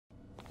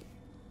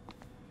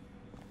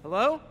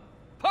Hello?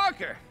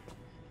 Parker!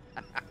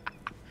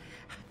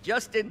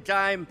 Just in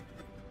time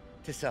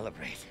to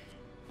celebrate.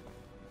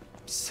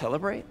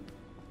 Celebrate?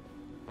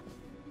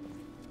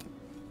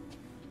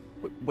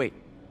 Wait.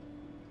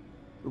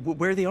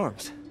 Where are the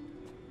arms?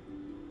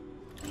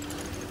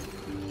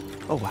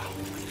 Oh, wow.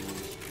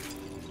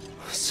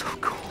 So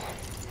cool.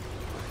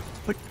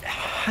 But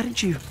how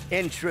did you...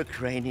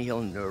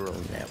 Intracranial neural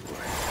network.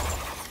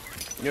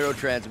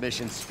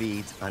 Neurotransmission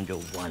speeds under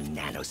 1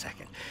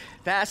 nanosecond.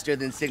 Faster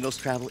than signals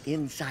travel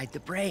inside the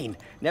brain.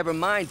 Never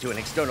mind to an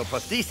external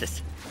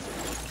prosthesis.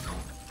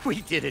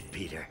 We did it,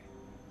 Peter.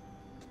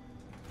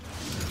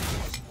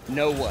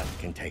 No one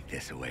can take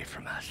this away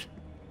from us.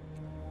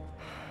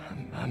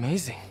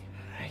 Amazing.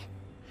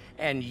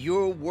 And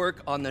your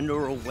work on the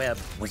neural web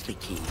was the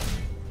key.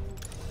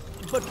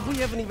 But we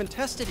haven't even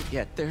tested it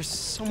yet. There's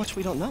so much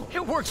we don't know.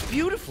 It works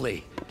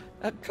beautifully.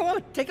 Come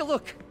on, take a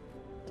look.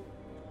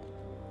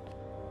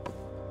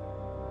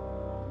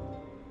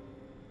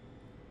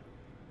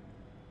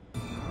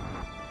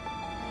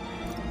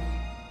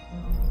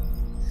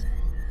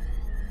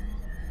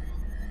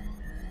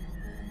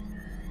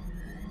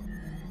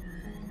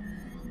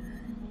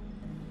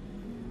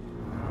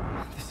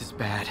 This is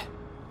bad.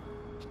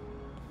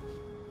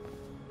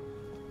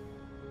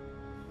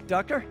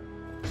 Doctor?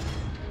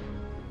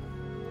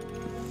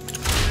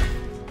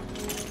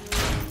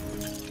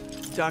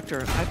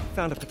 Doctor, I've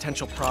found a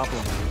potential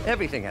problem.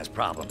 Everything has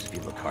problems if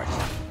you look hard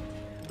enough.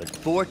 But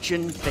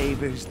fortune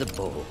favors the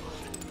bold.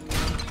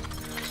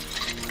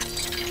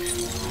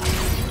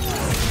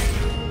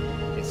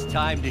 It's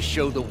time to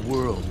show the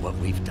world what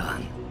we've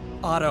done.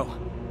 Otto,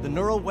 the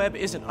neural web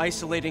isn't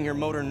isolating your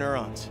motor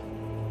neurons.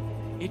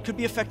 It could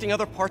be affecting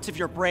other parts of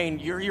your brain,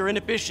 your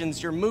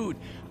inhibitions, your mood.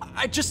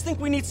 I just think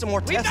we need some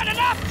more testing. We've done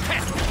enough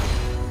testing!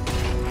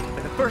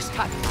 For the first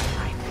time in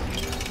my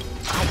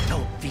life, I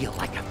don't feel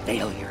like a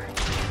failure.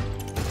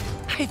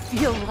 I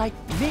feel like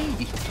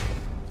me.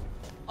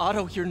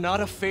 Otto, you're not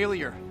a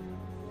failure.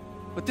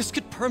 But this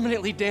could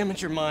permanently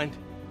damage your mind.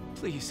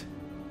 Please.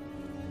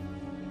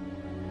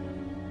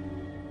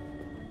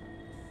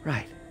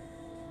 Right.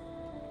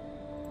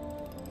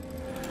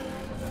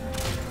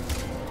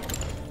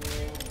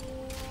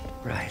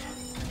 Right.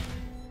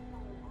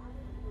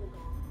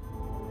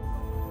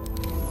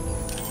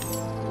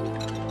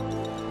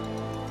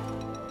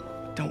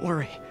 Don't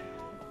worry.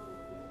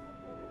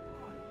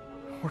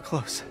 We're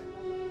close.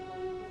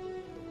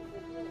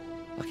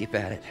 I'll keep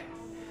at it.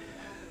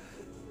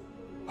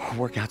 I'll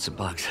work out some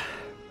bugs.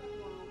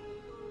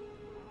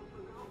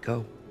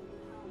 Go.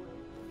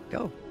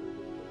 Go.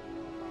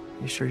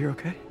 You sure you're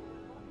okay?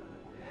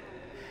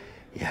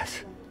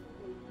 Yes.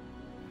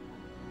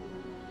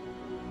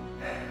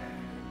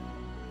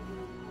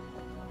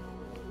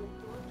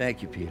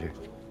 Thank you, Peter.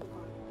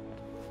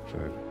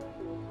 For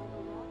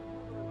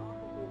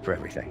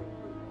everything.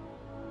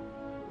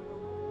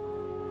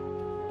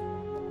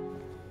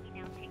 We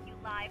now take you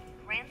live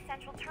to Grand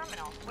Central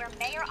Terminal, where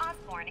Mayor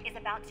Osborne is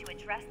about to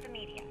address the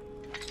media.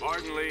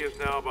 Martin Lee is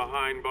now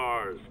behind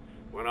bars.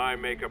 When I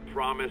make a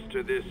promise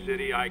to this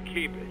city, I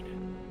keep it.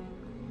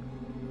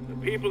 The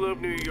people of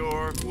New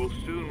York will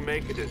soon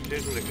make a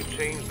decision that could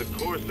change the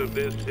course of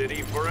this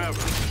city forever.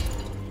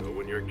 So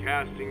when you're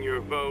casting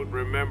your vote,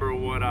 remember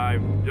what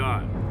I've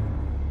done.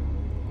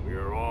 We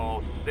are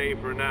all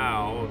safer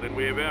now than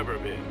we have ever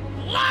been.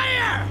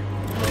 Liar!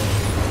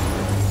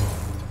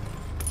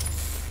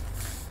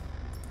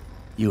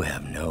 You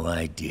have no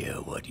idea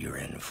what you're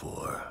in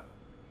for.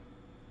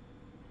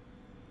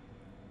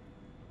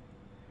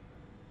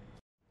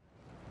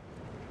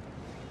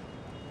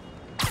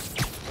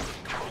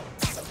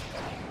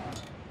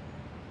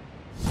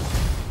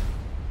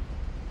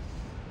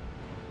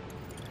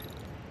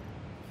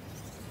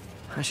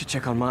 I should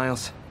check on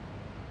Miles.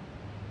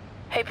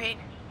 Hey, Pete.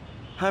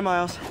 Hi,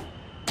 Miles.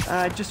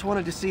 I just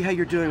wanted to see how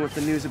you're doing with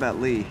the news about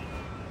Lee.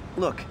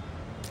 Look,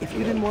 if you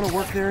didn't want to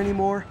work there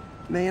anymore,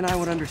 May and I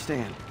would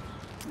understand.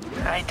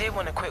 I did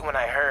want to quit when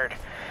I heard.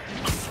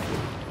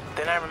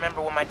 Then I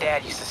remember what my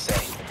dad used to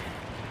say.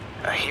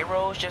 A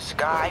hero is just a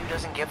guy who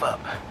doesn't give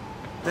up.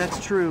 That's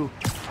true,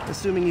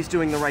 assuming he's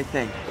doing the right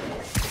thing.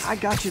 I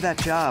got you that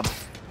job.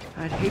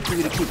 I'd hate for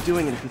you to keep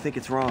doing it if you think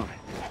it's wrong.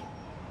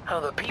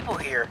 Oh, the people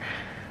here...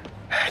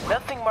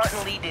 Nothing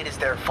Martin Lee did is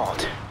their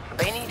fault.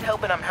 They need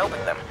help and I'm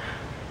helping them.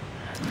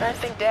 I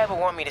think Dad would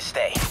want me to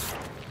stay.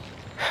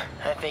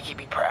 I think he'd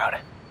be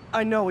proud.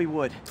 I know he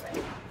would.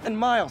 And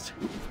Miles,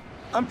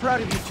 I'm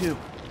proud of you too.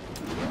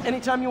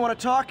 Anytime you want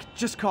to talk,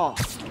 just call.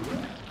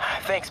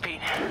 Thanks,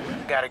 Pete.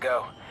 Gotta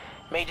go.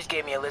 May just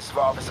gave me a list of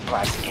all the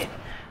supplies to get.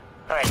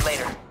 All right,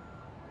 later.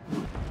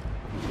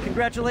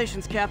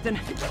 Congratulations, Captain.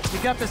 You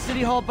got the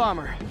City Hall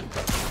bomber.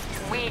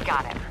 We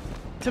got him.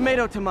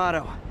 Tomato,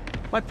 tomato.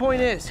 My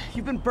point is,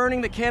 you've been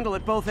burning the candle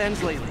at both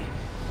ends lately.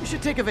 You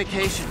should take a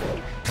vacation.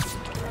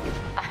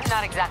 I'm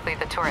not exactly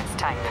the tourist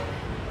type.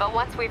 But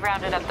once we've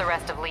rounded up the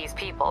rest of Lee's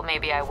people,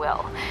 maybe I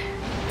will.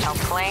 No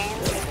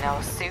planes,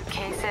 no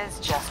suitcases,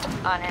 just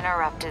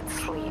uninterrupted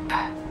sleep.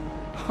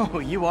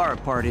 Oh, you are a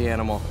party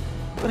animal.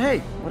 But hey,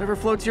 whatever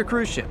floats your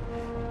cruise ship.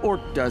 Or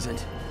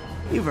doesn't.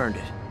 You've earned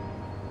it.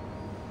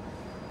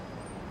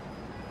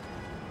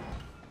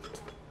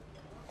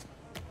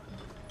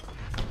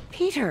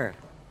 Peter!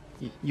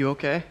 You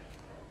okay?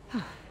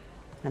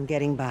 I'm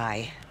getting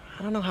by.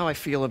 I don't know how I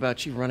feel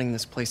about you running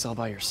this place all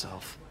by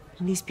yourself.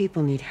 And these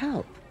people need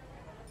help.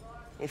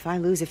 If I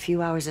lose a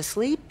few hours of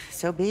sleep,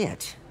 so be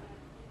it.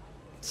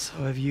 So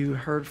have you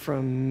heard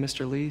from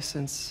Mr. Lee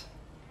since...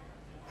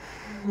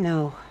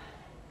 No.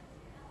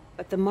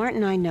 But the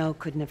Martin I know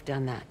couldn't have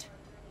done that.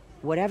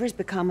 Whatever's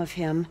become of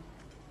him,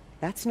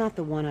 that's not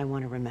the one I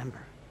want to remember.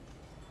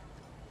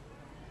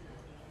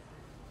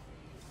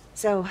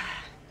 So,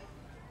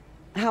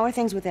 how are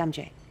things with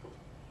MJ?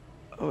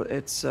 Oh,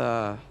 it's,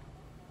 well,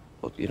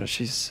 you know,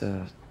 she's,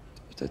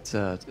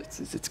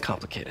 it's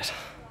complicated.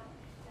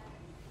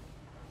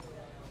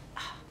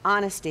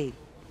 Honesty.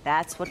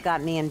 That's what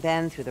got me and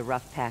Ben through the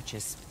rough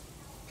patches.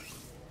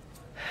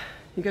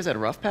 You guys had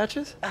rough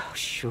patches? Oh,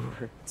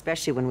 sure.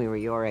 Especially when we were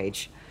your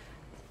age.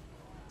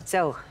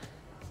 So,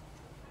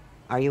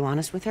 are you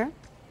honest with her?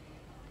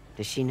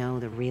 Does she know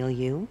the real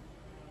you?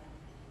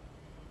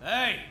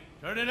 Hey,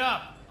 turn it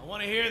up. I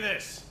want to hear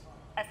this.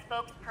 A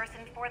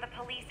spokesperson for the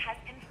police has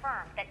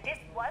confirmed that this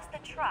was the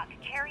truck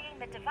carrying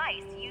the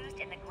device used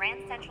in the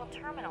Grand Central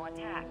Terminal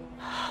attack.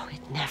 Oh,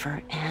 it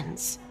never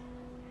ends.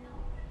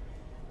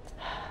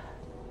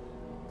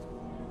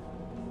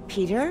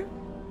 Peter?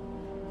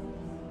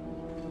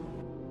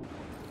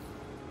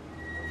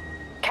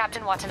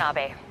 Captain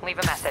Watanabe, leave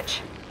a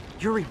message.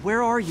 Yuri,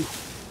 where are you?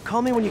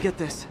 Call me when you get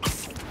this.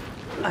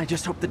 I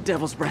just hope the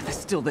Devil's Breath is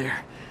still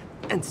there.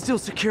 And still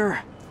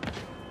secure.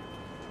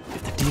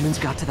 If the demons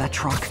got to that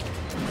truck,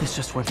 this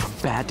just went from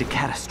bad to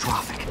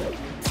catastrophic.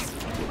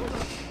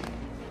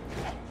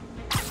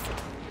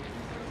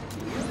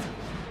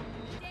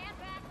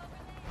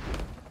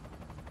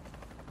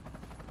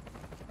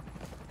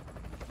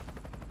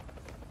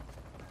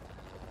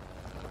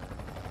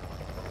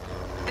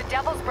 The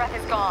Devil's Breath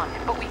is gone,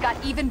 but we got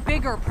even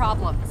bigger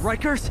problems.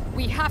 Rikers?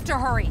 We have to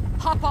hurry.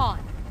 Hop on.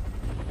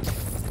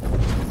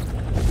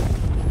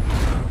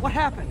 What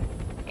happened?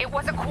 It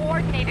was a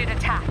coordinated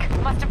attack.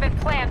 Must have been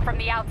planned from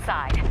the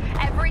outside.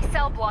 Every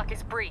cell block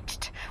is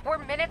breached. We're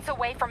minutes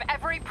away from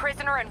every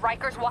prisoner and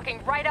Rikers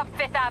walking right up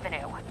Fifth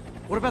Avenue.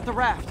 What about the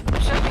raft?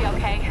 Should be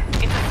okay.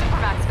 It's a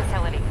Supermax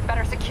facility.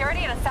 Better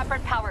security and a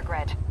separate power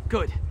grid.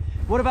 Good.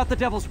 What about the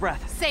Devil's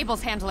Breath?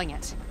 Sable's handling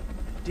it.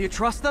 Do you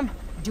trust them?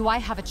 Do I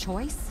have a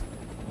choice?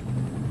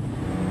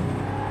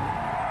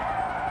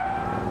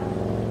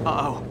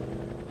 Uh-oh.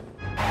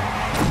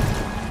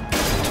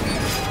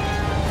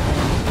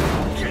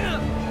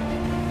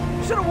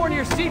 Should have worn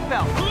your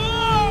seatbelt.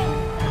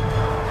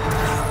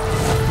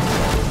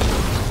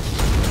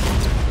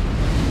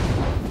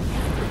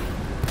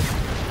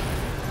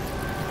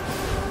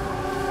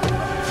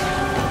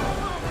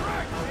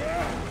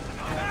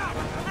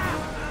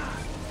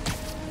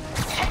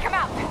 Take him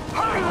out!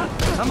 Hurry!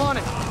 I'm on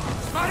it.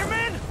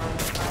 Spiderman!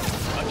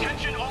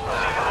 Attention all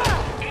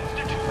citizens.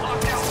 Institute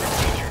lockdown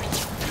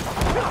procedures.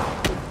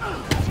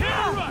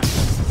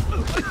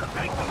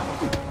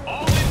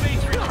 All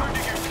inmates return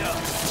to your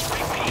cells.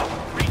 Repeat,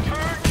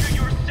 return to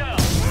your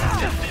cells.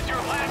 This is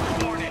your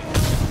last warning.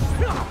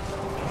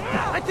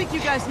 I think you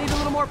guys need a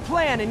little more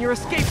plan in your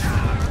escape.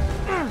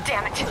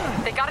 Damn it!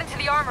 They got into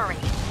the armory.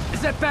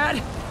 Is that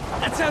bad?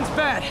 That sounds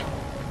bad.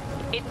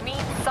 It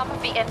means some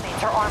of the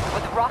inmates are armed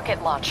with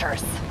rocket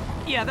launchers.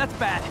 Yeah, that's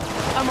bad.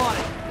 I'm on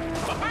it.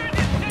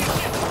 Abandon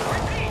station!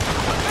 Repeat,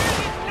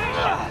 abandon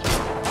station!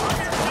 Turn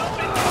yourself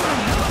into the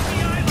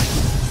island!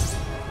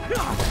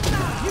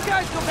 You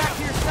guys go back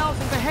to your cells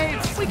and behave.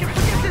 We can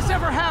forget this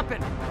ever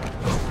happened.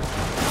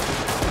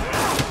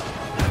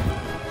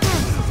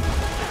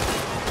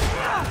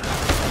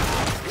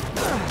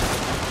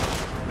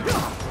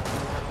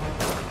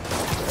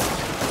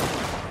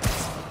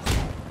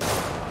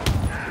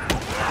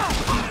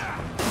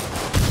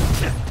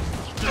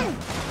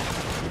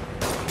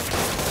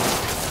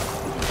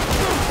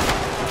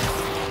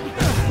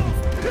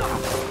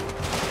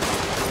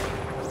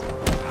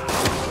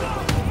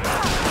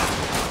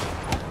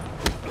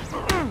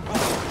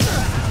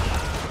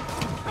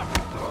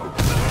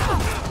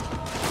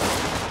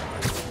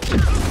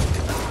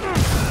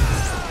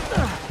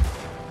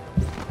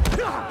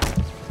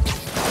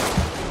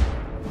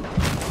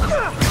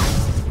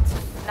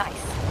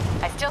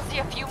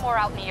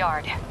 Out in the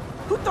yard.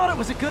 Who thought it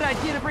was a good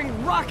idea to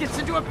bring rockets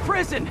into a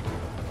prison?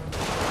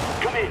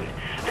 Come in.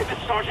 This is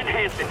Sergeant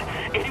Hansen.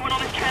 Anyone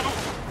on this channel?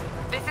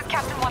 This is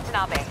Captain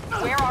Watanabe.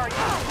 Where are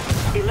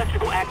you?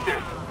 Electrical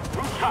access.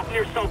 Rooftop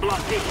near cell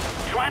block D.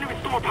 Trying to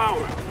restore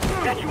power.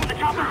 That you in the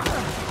chopper?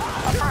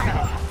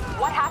 Affirmative.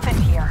 What happened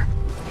here?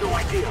 No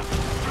idea.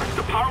 First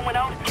the power went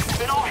out,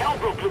 then all hell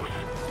broke loose.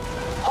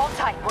 Hold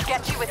tight. We'll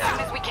get you as soon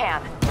as we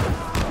can.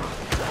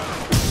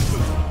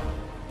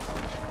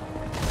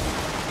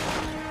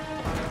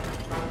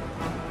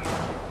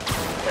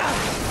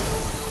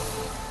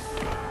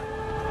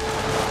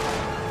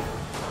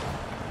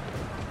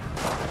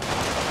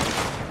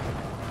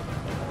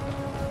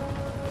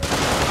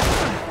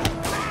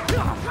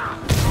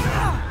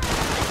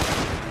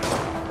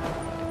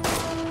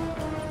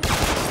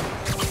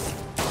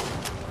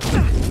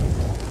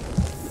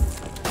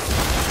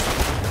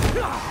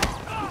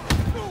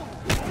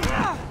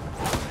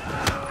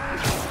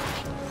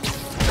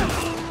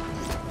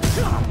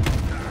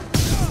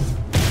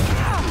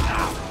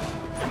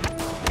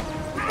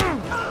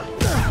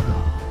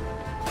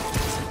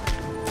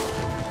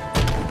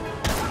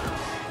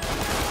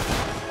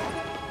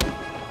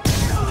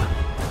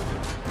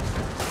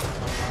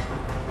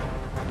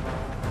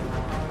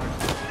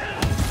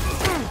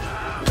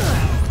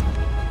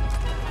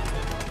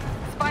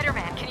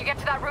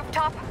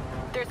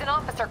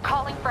 are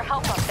calling for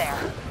help up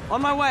there. On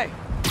my way.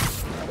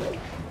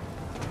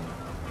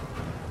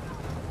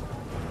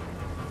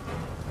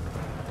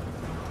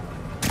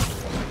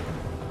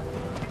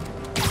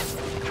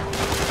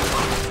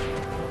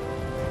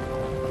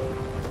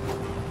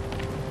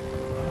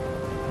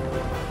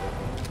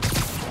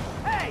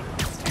 Hey!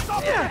 It's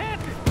off your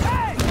hands!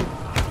 Hey!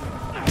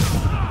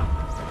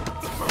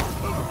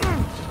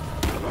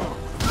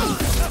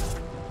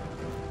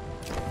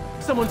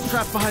 Someone's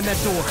trapped behind that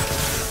door.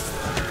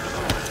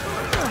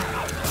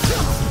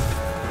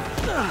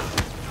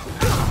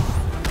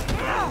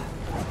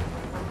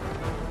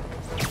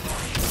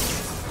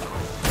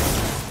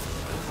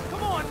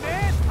 Come on,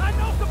 man! I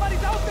know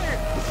somebody's out there!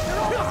 They're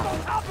almost on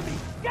top of me!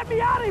 Get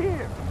me out of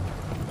here!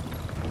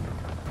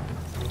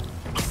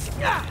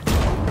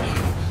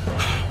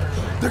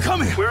 They're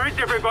coming! Where is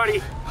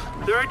everybody?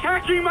 They're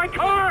attacking my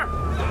car!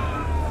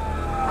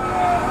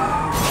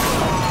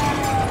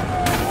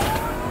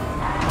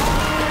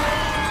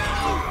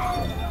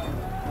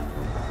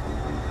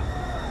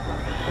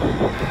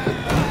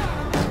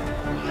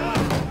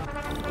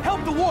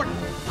 Help the warden!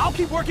 I'll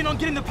keep working on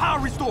getting the power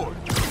restored.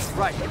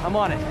 Right, I'm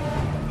on it.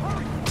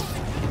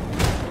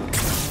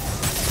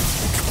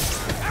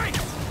 Hey!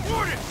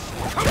 Warden!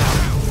 Come on!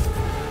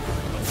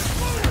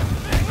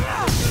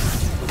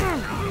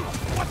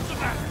 What's the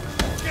matter?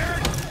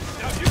 Scared?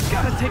 Now you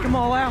Gotta take them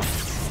all out.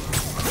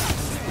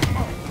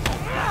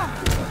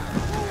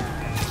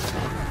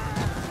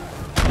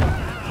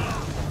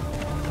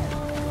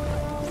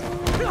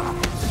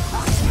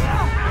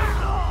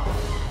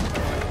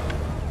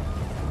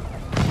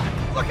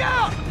 Look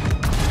out!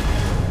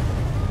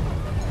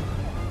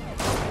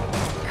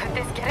 Could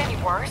this get any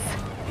worse?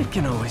 It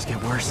can always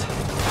get worse.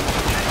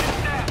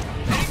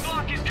 Main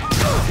block is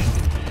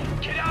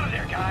coming! Get out of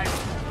there, guys!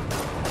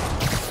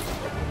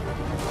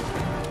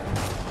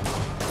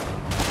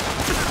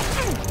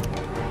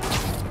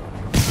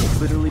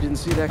 Literally didn't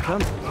see that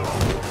coming.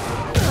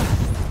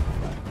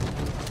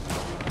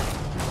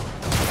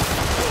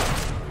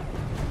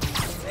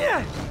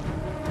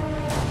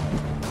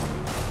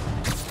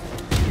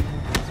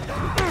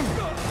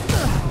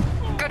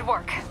 Good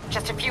work.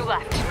 Just a few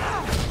left.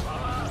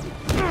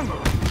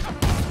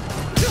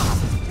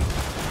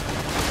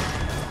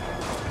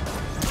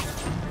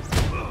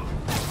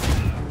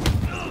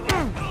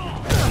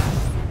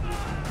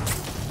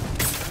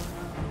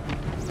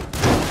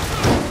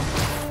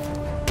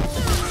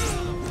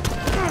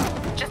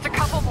 Just a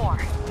couple more.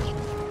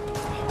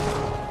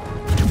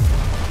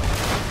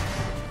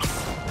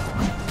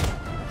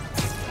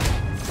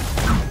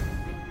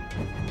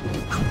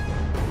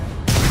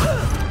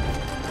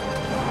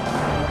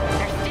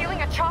 They're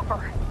stealing a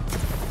chopper.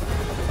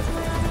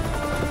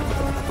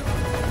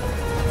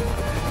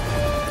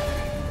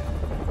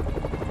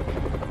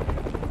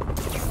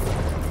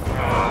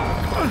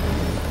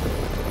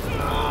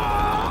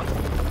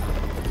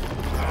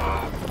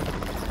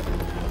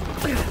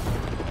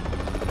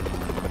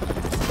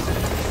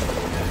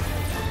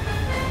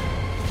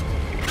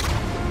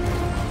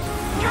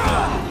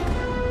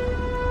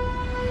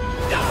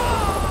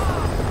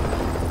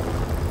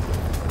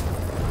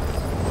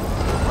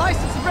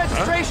 License and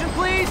registration,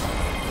 please!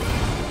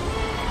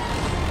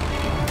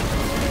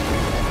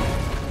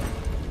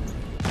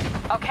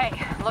 Okay,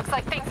 looks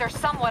like things are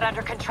somewhat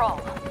under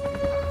control.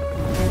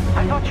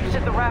 I thought you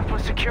said the raft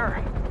was secure.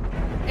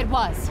 It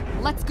was.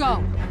 Let's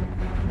go.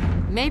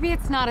 Maybe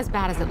it's not as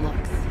bad as it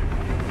looks.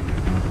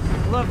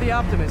 Love the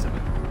optimism.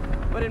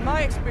 But in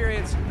my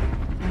experience,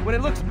 when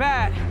it looks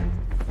bad,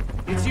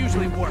 it's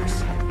usually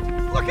worse.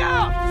 Look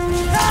out!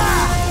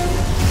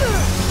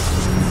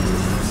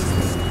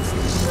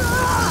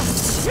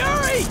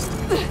 Yuri!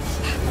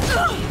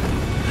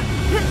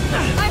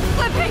 I'm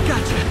slipping!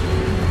 Gotcha!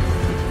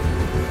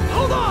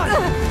 Hold on!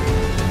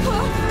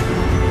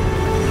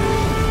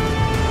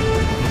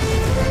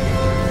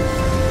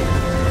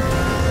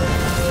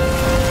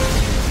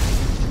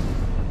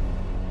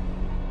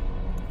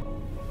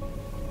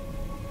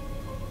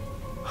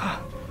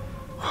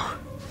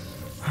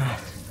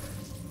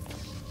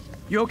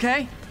 You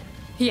okay?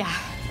 Yeah.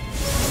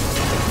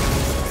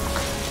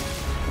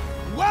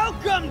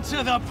 Welcome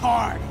to the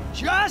party!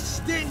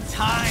 Just in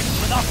time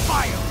for the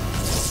fire!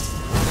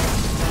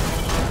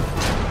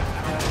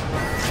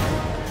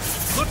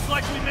 Looks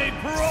like we made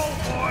parole,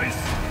 boys!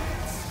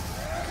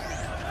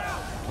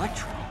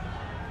 Electro?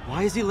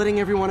 Why is he letting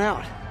everyone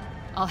out?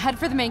 I'll head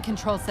for the main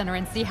control center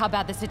and see how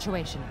bad the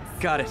situation is.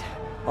 Got it.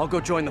 I'll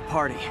go join the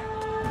party.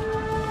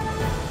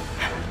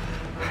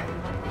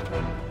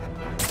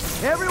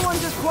 Everyone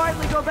just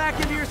quietly go back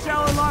into your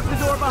cell and lock the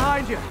door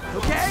behind you,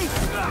 okay?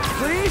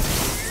 Please?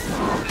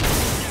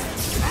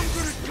 I'm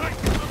gonna cut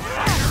you the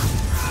fire!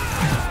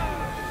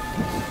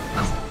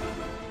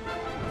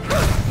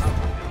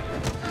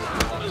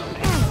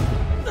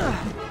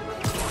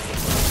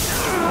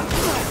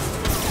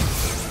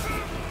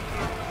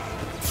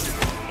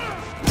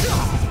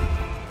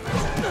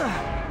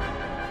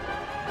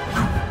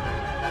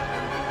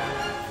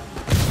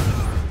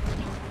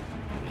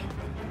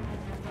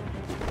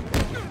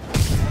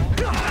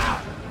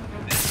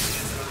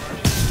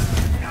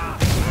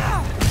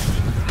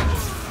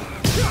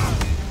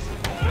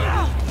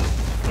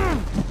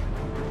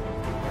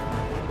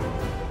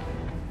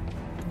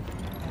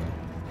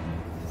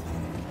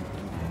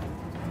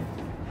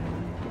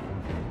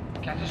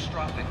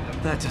 catastrophic.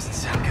 That doesn't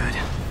sound good.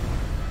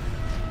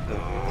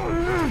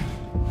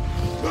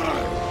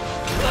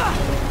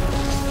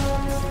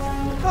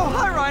 Oh,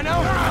 hi, Rhino!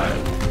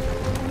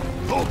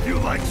 Hope you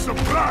like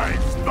surprise,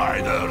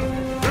 Spider!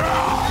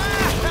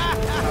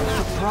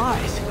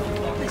 Surprise?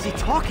 What is he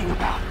talking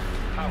about?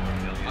 Power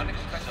failure.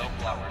 Unexpected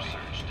flower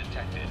surge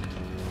detected.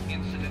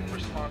 Incident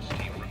response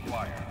team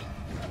required.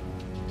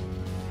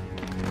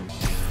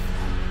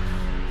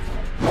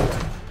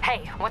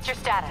 Hey, what's your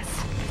status?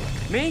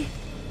 Me?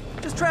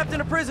 Just trapped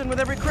in a prison with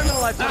every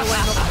criminal I put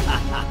away.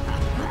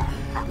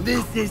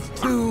 This is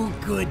too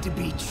good to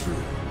be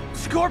true.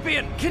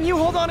 Scorpion, can you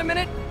hold on a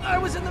minute? I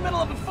was in the middle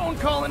of a phone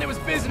call and it was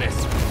business.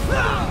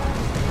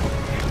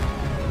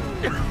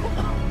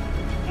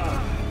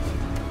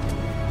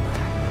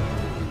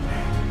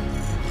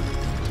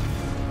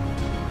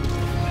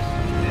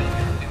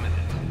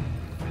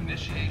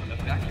 Initiate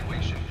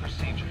evacuation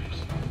procedures.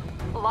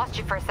 Lost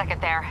you for a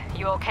second there.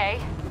 You okay?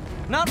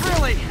 Not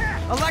really.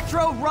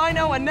 Electro,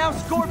 Rhino, and now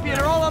Scorpion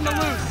are all on the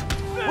loose.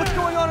 What's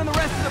going on in the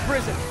rest of the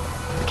prison?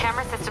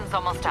 Camera system's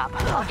almost up.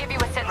 I'll give you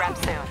a sit rep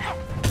soon.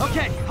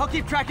 Okay, I'll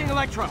keep tracking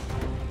Electro.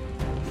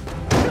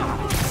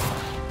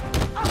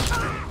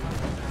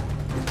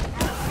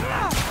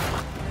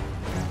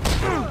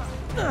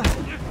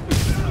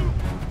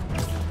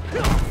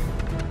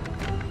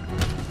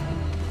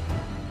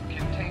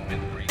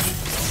 Containment breach.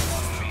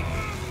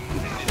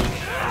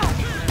 On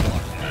me.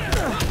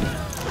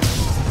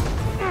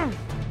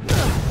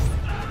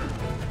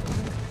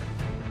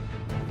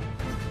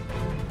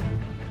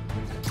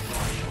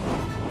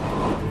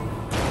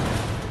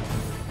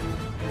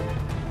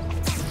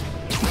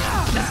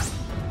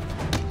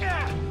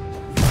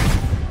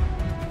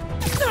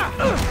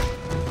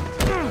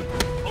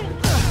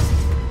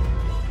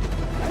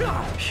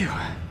 Phew.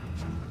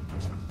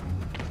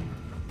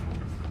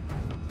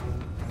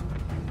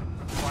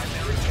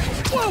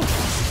 Whoa!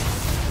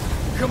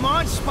 Come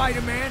on,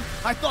 Spider-Man!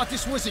 I thought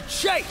this was a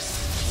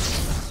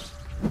chase!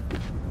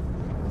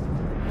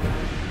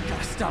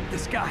 Gotta stop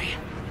this guy.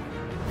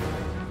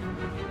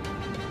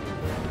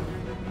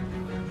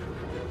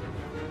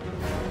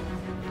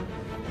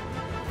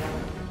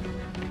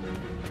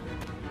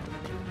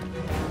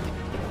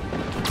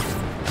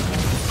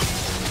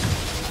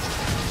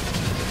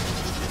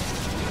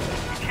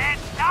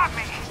 Can't stop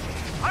me,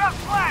 but I'm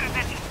flattered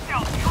that you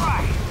still try.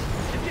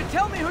 If you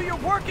tell me who you're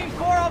working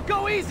for, I'll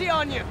go easy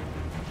on you.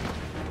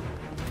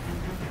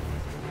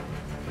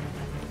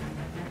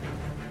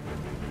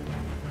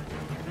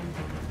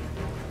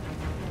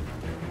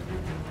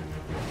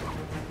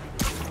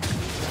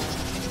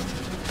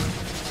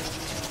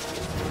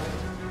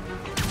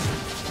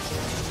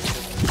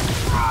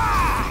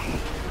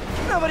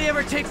 Nobody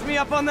ever takes me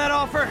up on that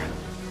offer.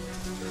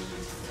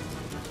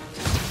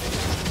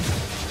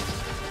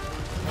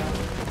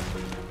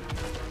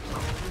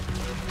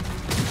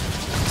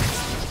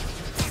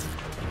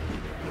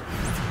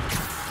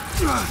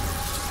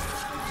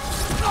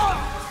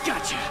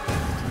 Gotcha.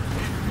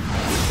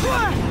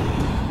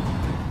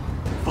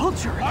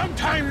 Vulture. Long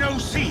time no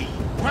see.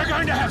 We're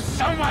going to have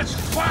so much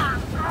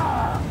fun.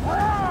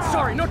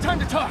 Sorry, no time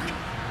to talk.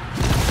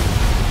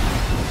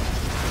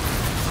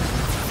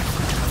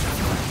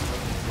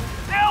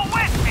 Still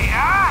with me,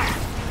 huh?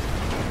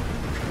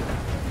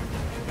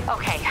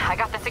 Okay, I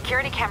got the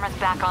security cameras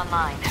back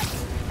online.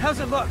 How's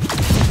it look?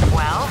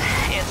 Well,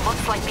 it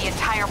looks like the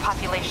entire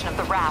population of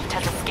the raft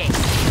has escaped,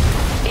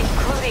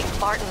 including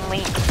Martin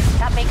Lee.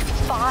 That makes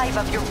 5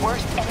 of your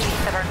worst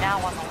enemies that are now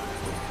on the loose.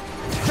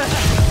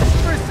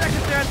 For a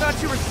second there, I thought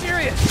you were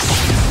serious.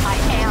 I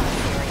am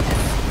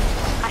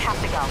serious. I have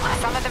to go.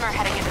 Some of them are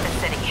heading into the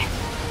city.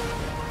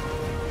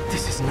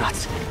 This is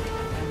nuts.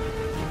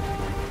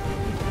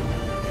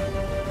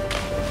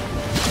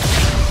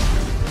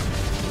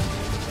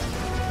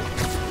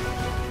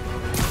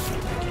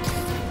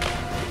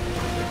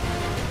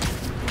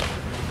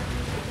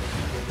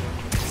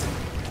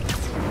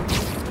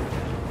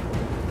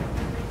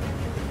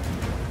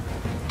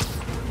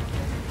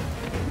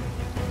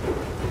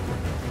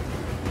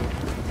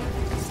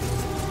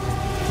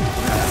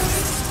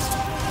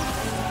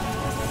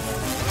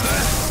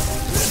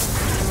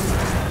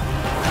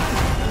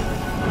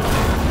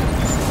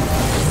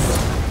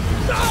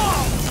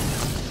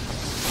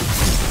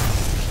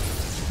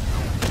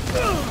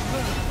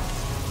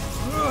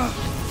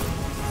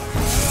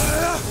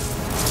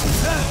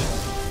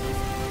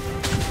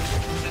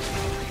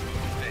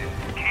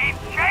 Keep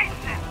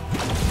chasing.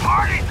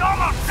 Party's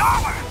almost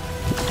over.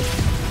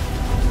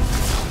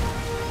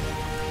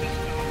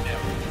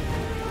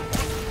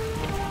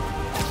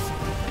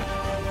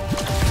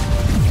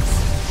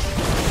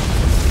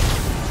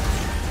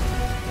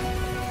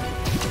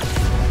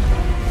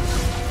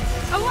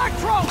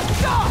 Electro,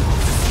 stop!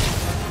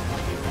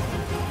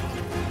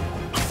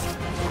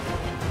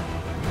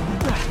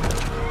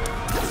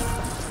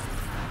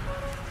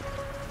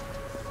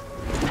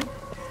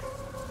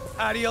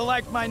 How do you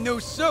like my new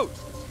suit?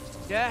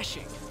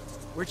 Dashing.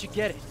 Where'd you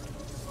get it?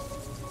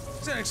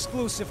 It's an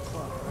exclusive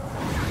club.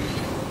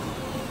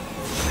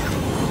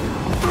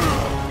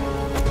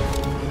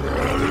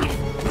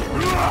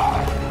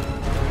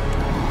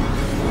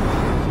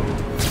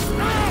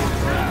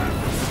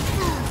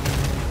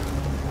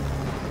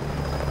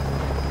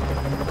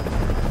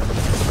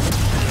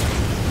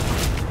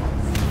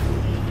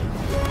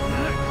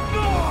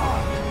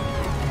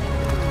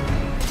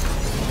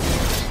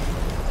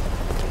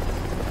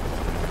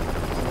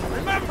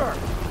 Remember,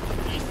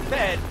 he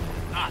said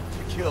not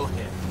to kill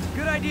him.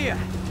 Good idea.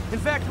 In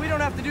fact, we don't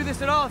have to do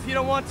this at all if you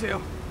don't want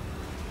to.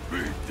 We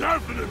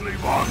definitely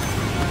want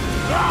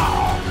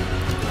to.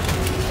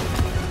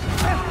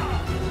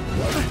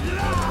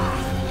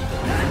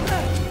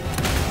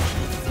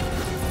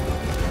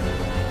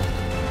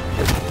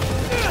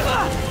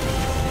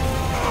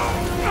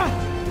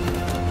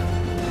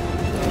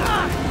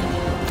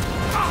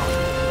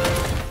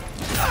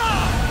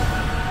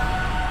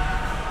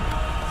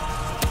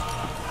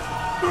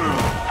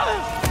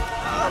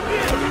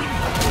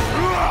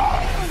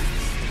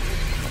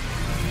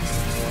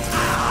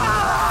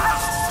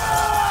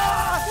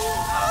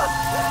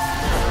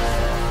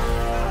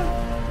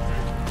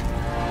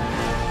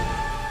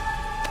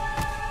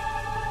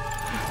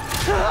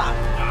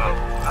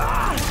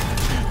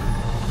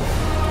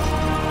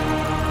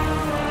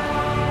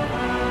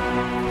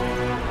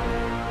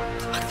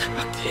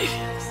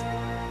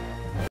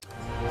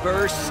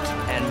 First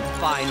and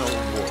final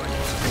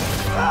warning.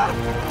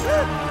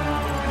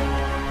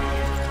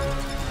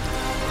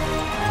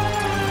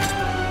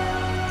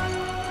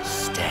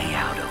 Stay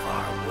out of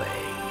our way.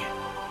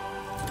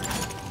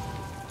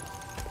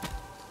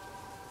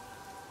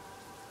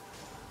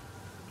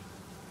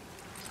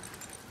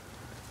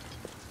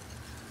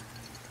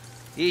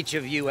 Each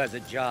of you has a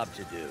job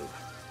to do.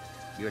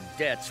 Your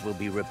debts will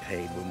be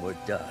repaid when we're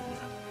done.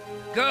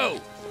 Go!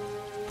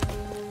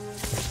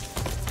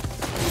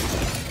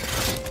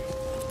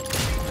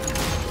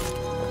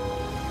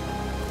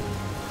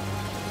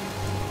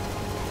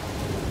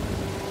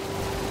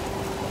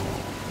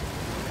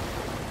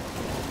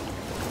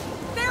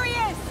 There he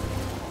is!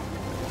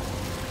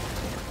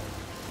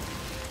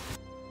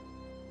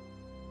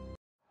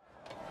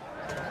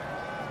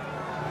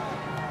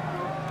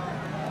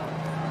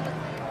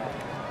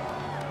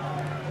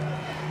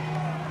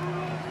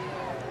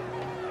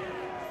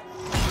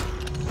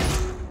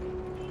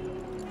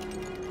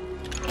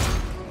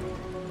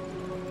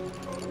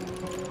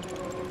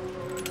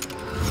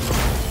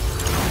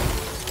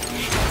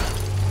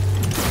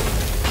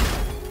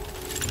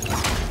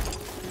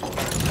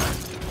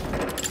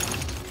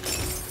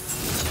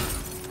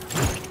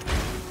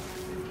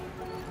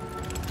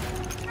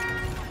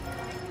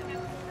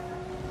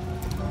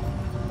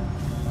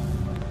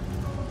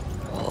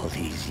 All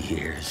these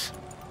years.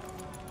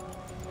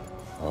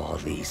 All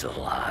these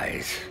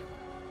lies.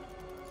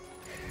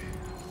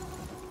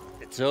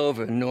 It's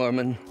over,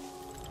 Norman.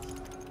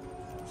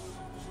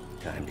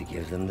 Time to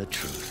give them the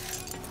truth.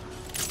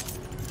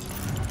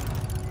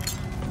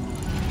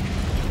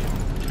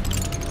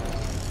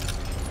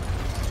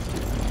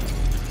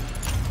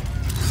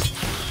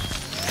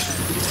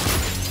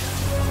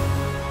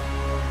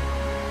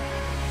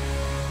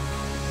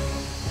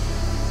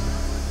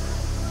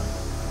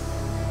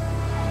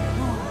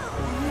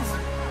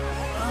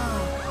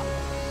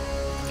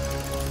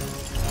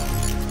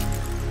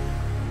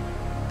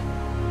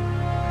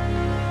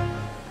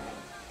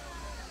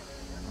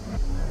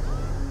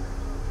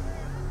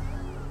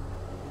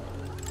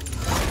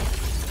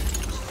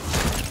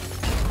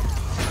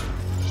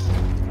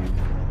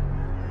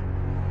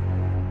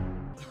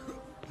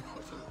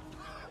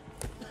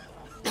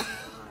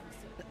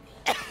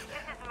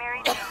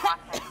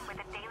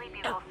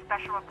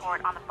 Special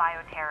report on the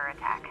bioterror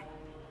attack.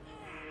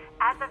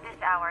 As of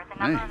this hour, the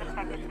number of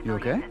infected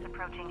civilians is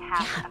approaching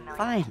half a million.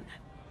 Fine.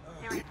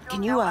 There is Can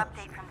still you, no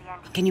update from the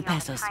NBC can you on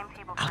pass the those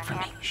timetable out for me?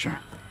 an Sure.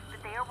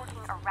 But they are working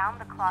around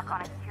the clock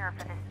on a cure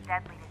for this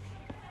deadly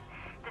disease.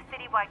 The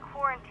citywide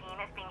quarantine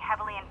is being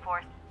heavily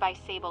enforced by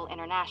Sable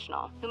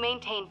International, who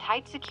maintain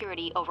tight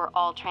security over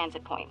all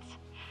transit points.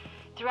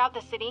 Throughout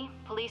the city,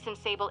 police and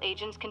Sable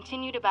agents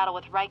continue to battle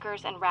with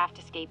Rikers and Raft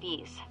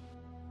escapees.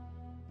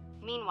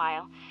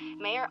 Meanwhile,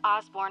 Mayor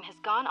Osborn has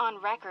gone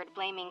on record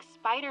blaming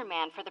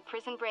Spiderman for the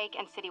prison break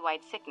and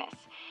citywide sickness,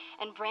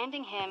 and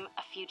branding him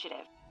a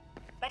fugitive.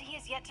 but he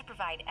has yet to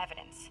provide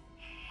evidence.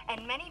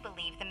 And many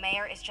believe the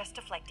mayor is just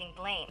deflecting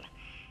blame,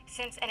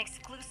 since an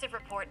exclusive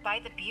report by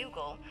the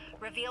Bugle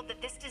revealed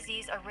that this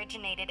disease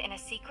originated in a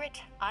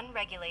secret,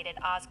 unregulated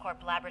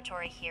Oscorp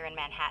laboratory here in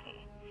Manhattan.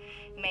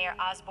 Mayor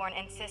Osborn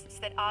insists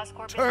that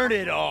Oscorp is working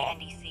with the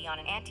NDC on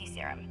an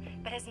anti-serum,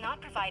 but has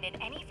not provided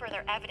any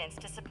further evidence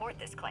to support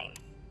this claim.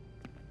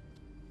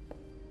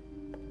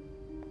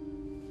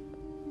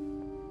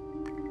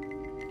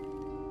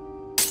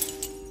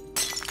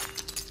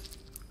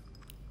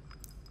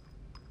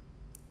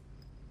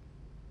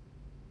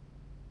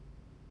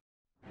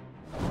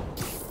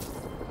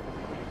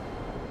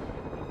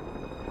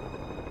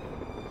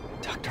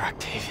 Dr.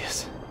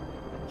 Octavius.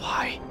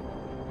 Why?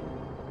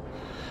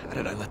 How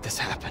did I let this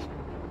happen?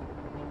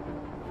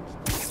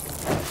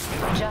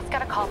 Just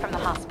got a call from the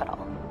hospital.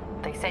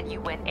 They said you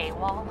went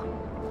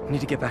AWOL. I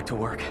need to get back to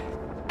work.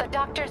 The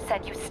doctor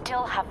said you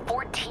still have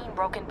 14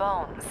 broken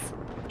bones.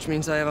 Which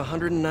means I have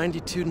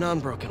 192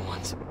 non-broken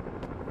ones.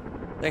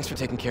 Thanks for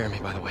taking care of me,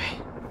 by the way.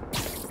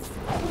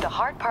 The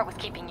hard part was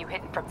keeping you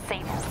hidden from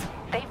Sables.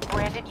 They've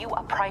branded you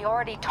a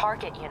priority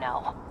target, you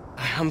know.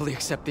 I humbly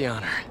accept the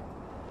honor.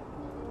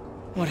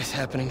 What is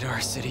happening to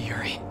our city,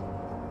 Yuri?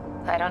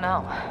 I don't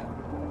know.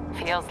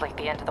 Feels like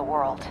the end of the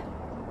world.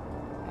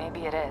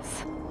 Maybe it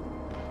is.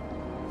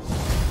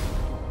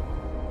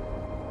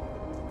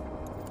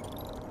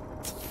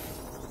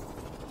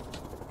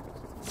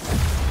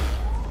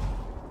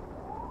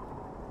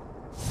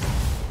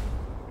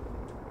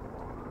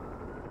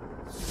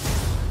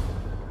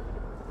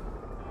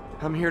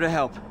 I'm here to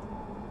help.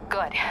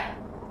 Good.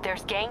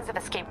 There's gangs of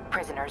escaped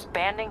prisoners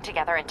banding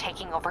together and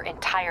taking over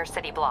entire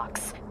city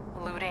blocks.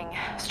 Looting,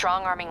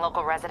 strong-arming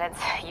local residents,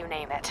 you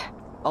name it.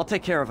 I'll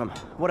take care of them.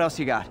 What else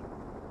you got?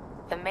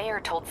 The mayor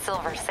told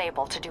Silver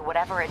Sable to do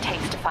whatever it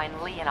takes to find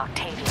Lee and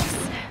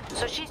Octavius.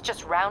 So she's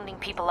just rounding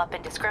people up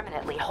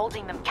indiscriminately,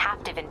 holding them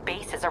captive in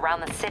bases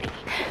around the city.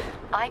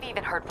 I've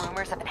even heard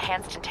rumors of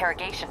enhanced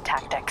interrogation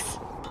tactics.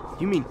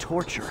 You mean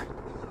torture?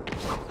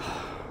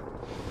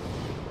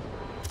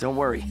 Don't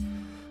worry.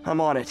 I'm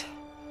on it.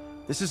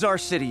 This is our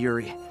city,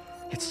 Yuri.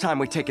 It's time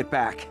we take it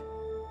back.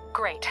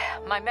 Great.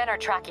 My men are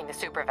tracking the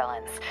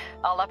supervillains.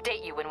 I'll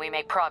update you when we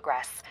make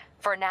progress.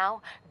 For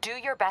now, do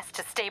your best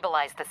to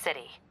stabilize the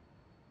city.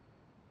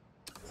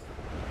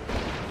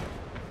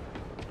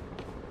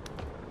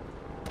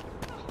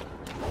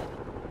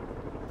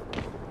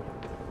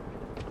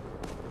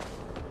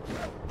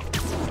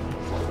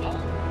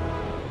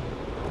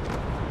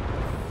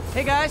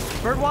 Hey guys,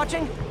 bird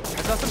watching?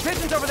 I saw some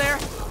pigeons over there.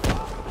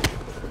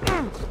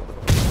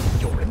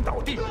 有人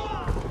倒地，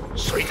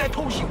谁在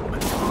偷袭我们？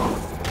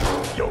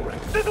有人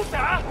蜘蛛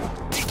侠，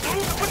你毒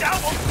不打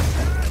我！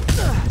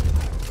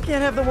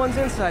 Can't have the ones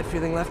inside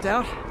feeling left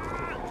out.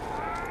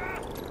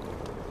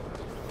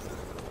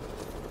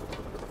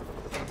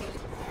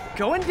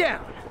 Going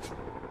down.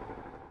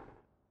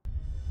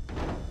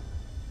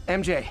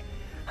 MJ,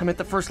 I'm at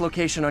the first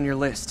location on your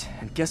list,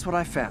 and guess what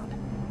I found?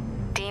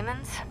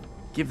 Demons?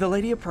 Give the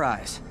lady a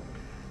prize.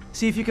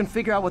 See if you can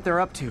figure out what they're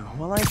up to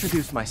while I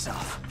introduce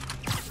myself.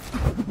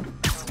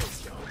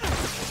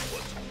 我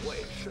从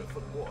未侍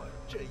奉过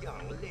这样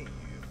乐于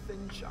分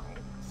享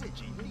自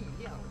己力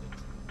量的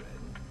主人。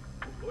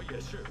我也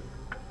是，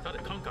他的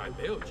慷慨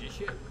没有极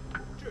限。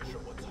这是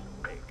我从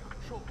未感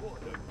受过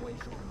的归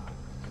属感。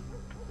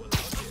我了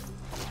解，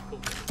后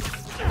面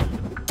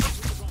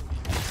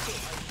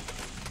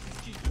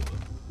记住了。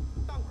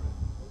当然，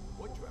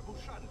我绝不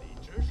擅离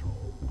职守。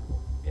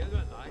别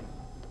乱来，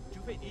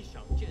除非你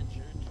想坚持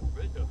主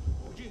人的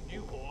无尽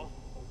灵火。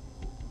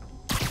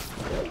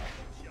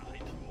下一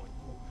题目，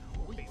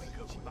我以为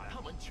可以把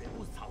他们全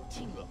部扫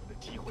清了，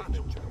机会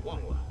就绝望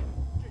了。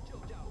这就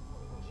叫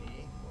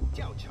急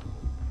较巧。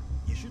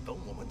也许等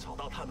我们找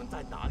到他们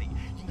在哪里，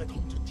应该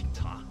通知警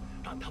察，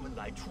让他们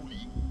来处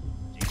理。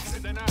警察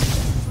在那。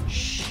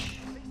嘘。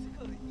雷斯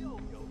克又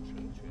有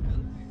成全的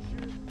律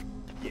师。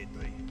也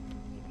对，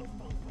我们的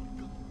方法更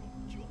永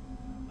久，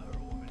而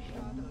我们杀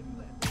的越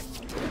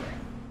多。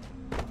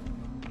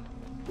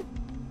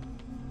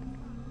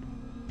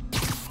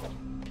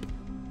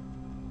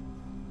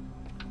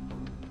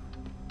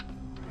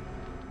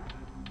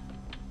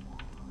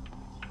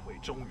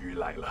 终于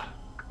来了。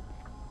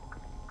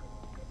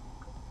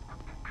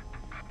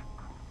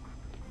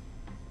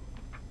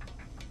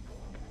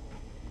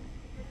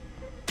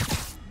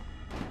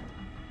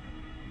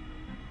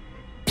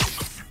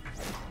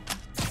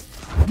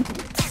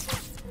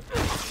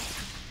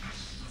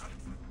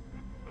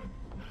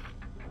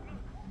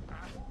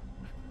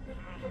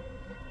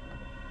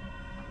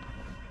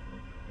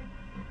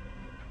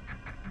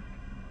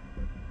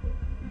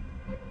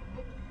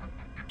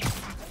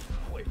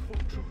会付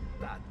出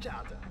代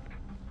价的。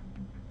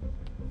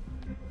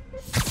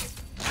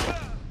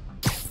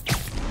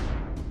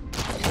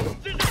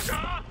 蜘蛛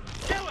侠，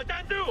给我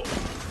站住！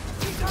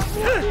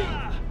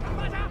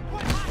马上，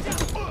快趴下！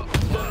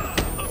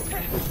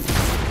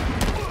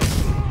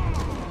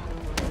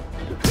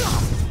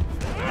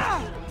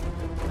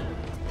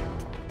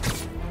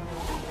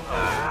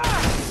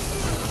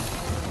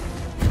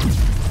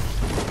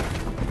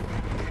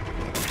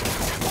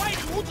快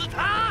阻止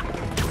他！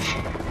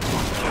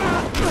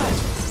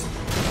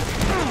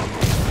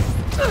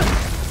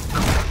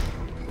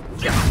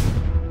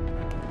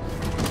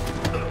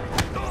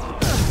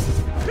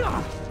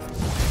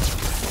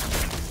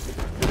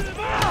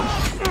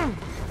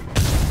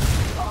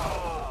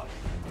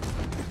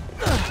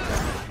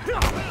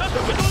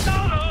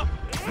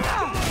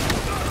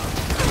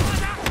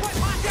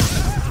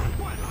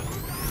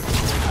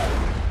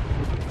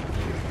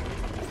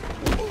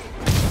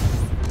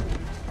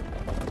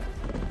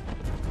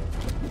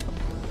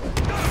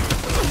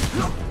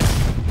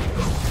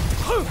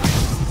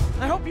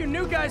 I hope you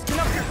new guys can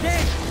up your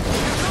game.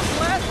 Those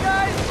last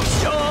guys,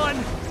 Sean.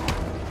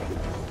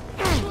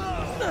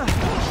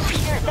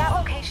 Peter, that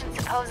location's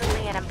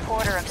supposedly an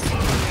importer of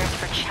souvenirs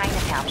for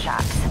Chinatown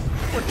shops.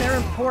 What they're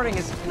importing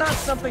is not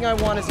something I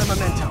want as a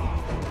memento.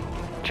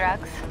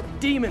 drugs?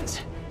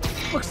 Demons.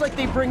 Looks like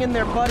they bring in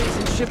their buddies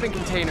in shipping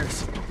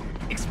containers.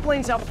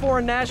 Explains how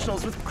foreign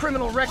nationals with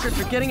criminal records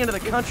are getting into the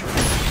country.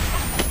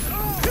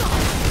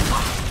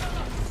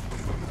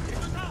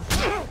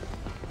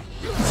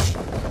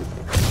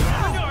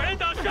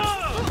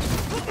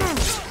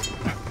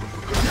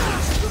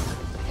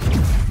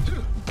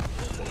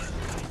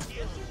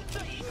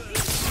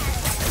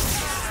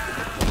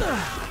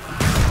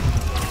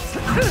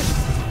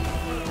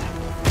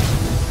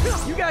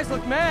 You guys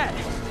look mad.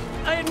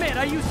 I admit,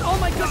 I used all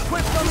my good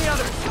quips on the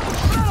others,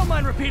 but I don't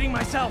mind repeating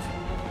myself.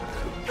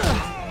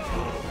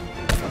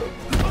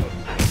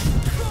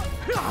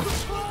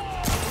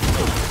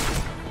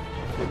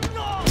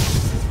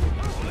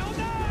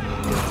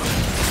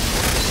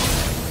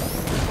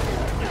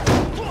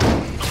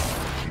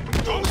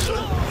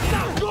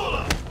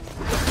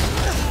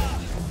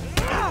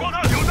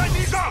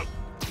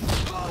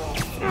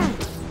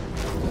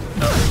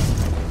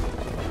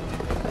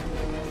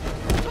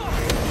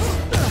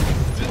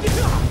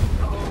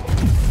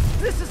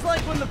 This is like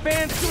when the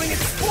band's doing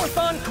its fourth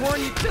encore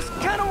and you just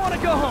kind of want to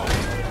go home.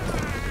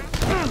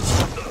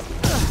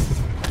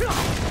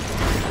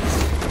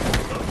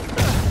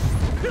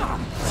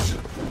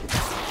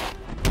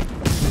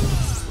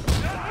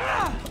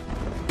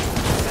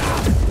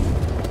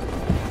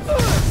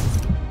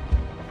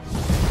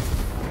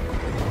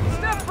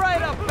 Step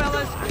right up,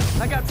 fellas.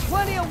 I got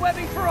plenty of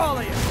webbing for all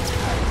of you.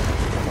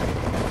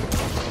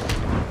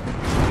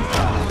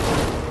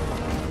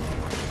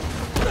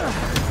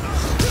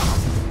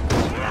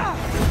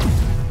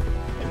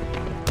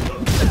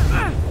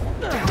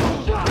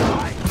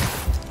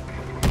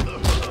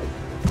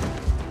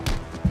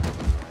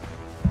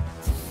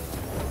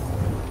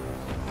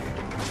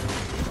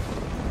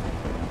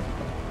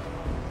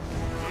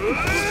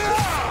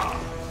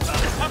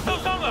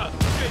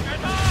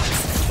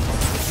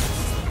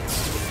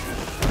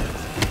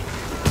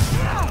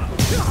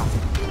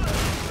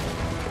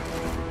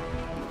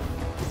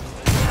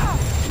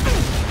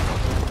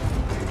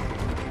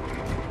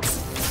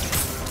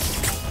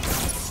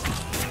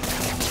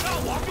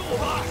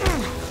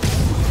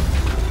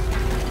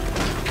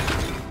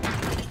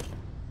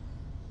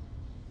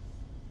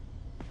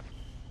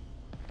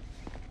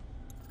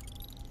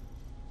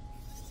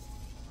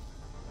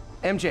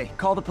 MJ,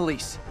 call the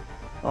police.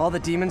 All the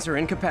demons are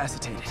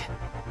incapacitated.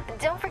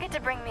 Don't forget to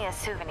bring me a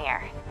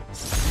souvenir.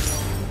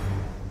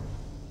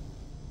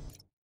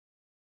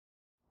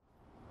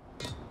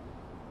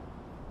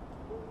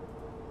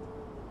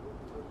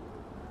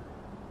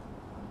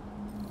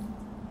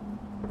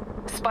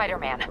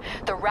 Spider-Man,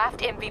 the Raft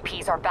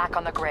MVPs are back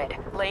on the grid,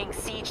 laying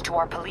siege to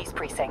our police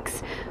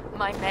precincts.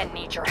 My men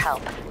need your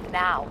help,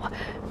 now.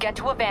 Get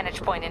to a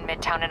vantage point in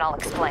Midtown and I'll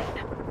explain.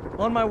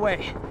 On my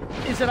way.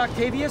 Is it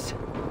Octavius?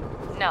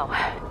 No,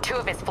 2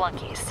 of his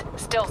flunkies,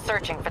 still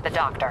searching for the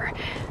doctor.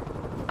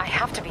 I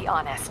have to be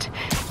honest,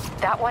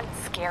 that one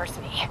scares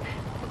me.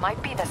 Might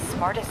be the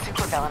smartest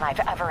supervillain I've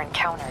ever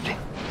encountered.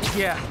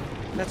 Yeah,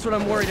 that's what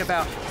I'm worried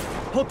about.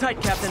 Hold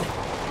tight, Captain.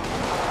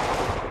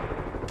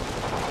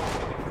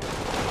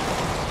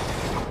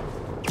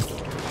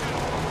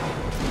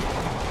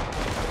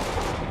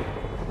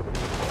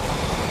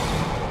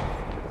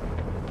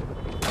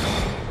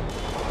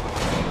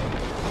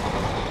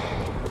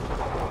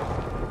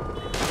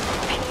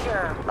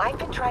 I've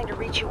been trying to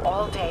reach you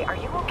all day. Are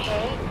you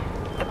okay?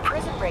 The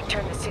prison break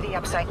turned the city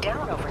upside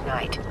down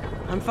overnight.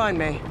 I'm fine,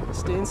 May.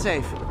 Staying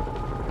safe.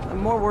 I'm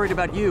more worried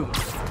about you.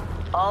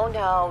 Oh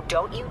no,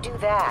 don't you do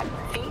that.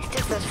 Feast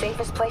is the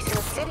safest place in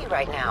the city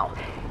right now.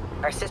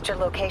 Our sister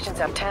locations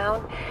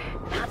uptown,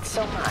 not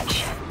so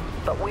much.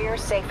 But we're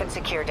safe and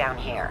secure down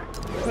here.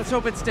 Let's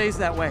hope it stays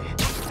that way.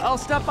 I'll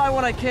stop by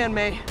when I can,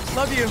 May.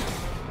 Love you.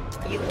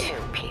 You too,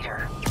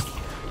 Peter.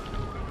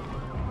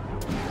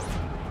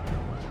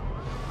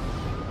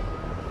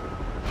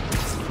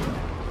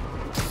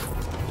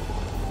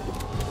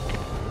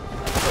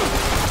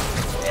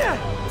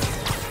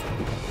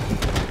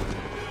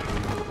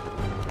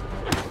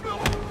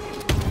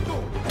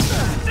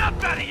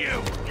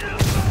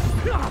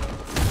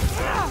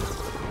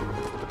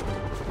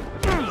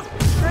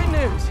 Great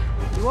news.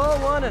 You all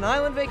won an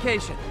island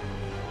vacation.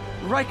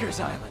 Rikers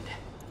Island.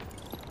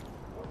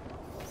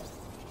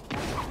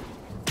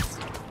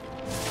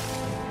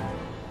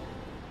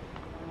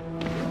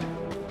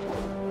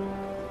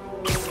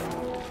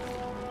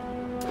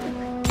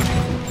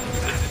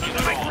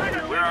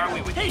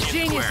 Hey,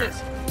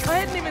 geniuses! I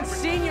hadn't even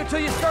seen you till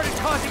you started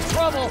causing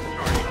trouble!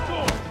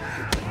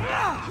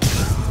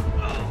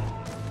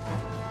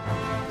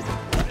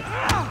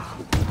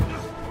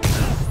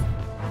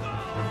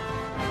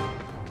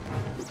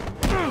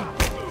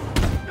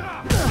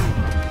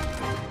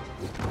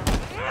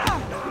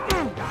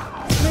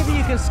 Maybe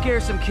you can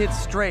scare some kids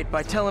straight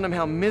by telling them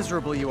how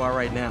miserable you are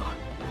right now.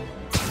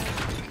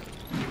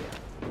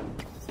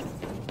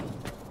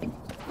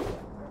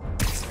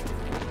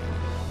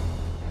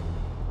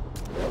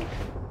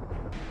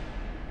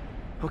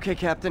 Okay,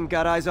 Captain,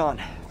 got eyes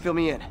on. Fill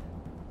me in.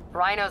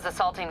 Rhino's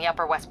assaulting the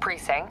Upper West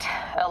Precinct.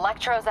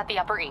 Electro's at the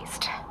Upper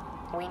East.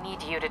 We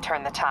need you to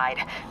turn the tide.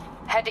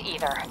 Head to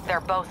either.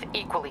 They're both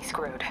equally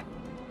screwed.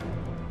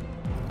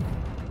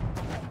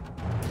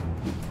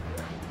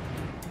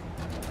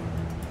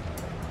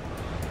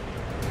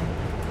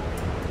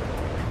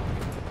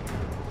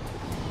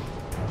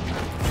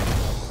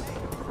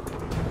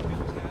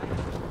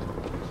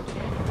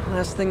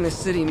 Last thing this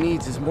city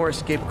needs is more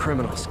escaped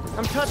criminals.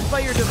 I'm touched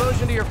by your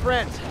devotion to your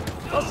friends.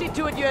 I'll see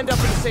to it you end up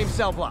in the same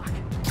cell block.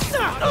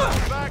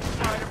 Back,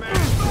 Spider-Man.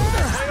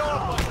 Stay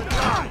off like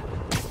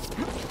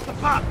the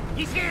Pop,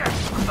 he's here!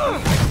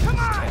 Come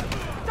on!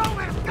 Don't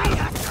let him beat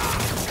us!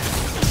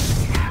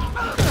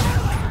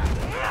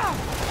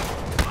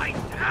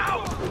 Lights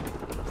out!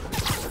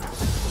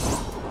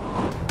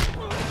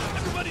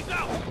 Everybody's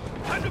out!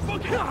 Time to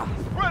book it!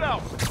 Spread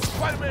out!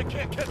 Spider-Man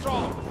can't catch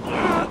all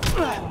of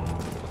them!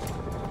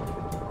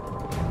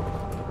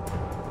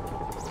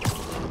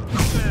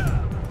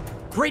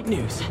 Great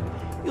news!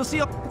 You'll see,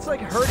 it's like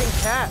herding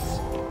cats.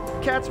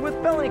 Cats with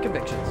felony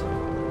convictions.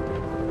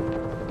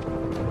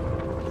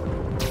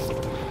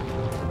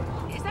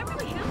 Is that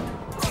really him?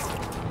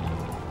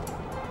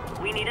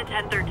 We need a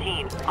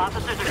 1013.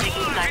 Officers are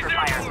taking sniper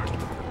fire.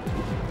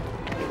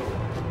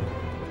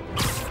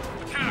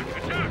 Attack!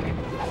 Attack!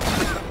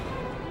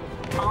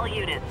 All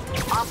units,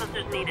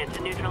 officers needed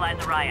to neutralize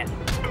the riot.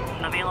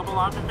 Available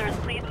officers,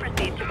 please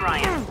proceed to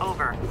Bryant.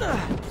 Over.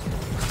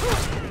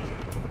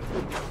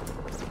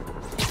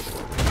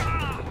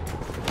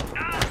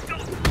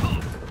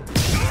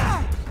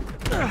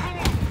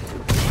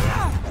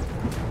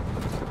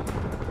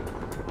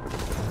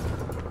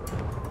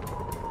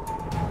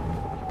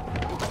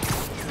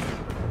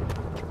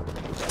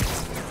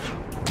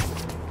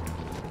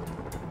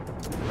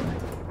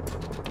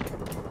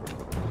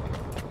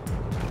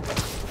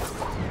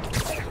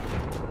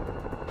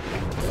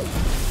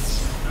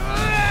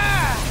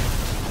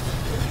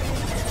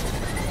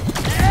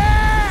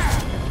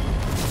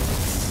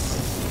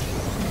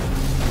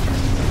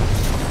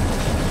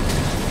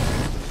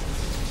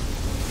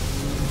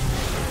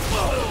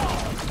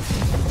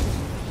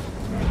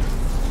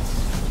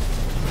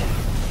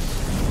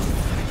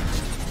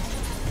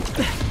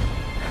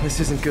 This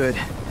isn't good.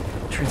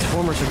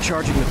 Transformers are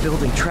charging the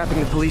building, trapping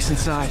the police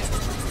inside.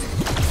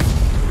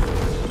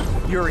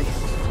 Yuri,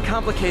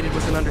 complicated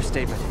was an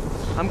understatement.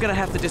 I'm gonna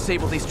have to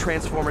disable these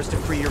transformers to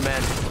free your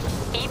men.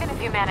 Even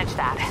if you manage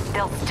that,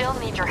 they'll still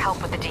need your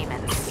help with the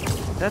demons.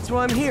 That's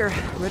why I'm here,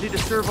 ready to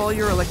serve all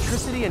your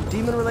electricity and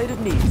demon-related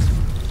needs.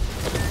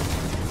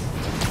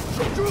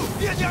 Drew,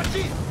 变压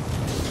器!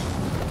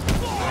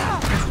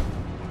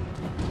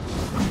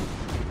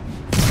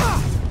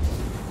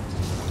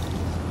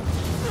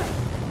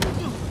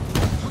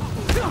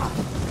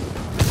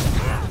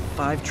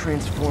 5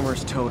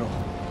 transformers total.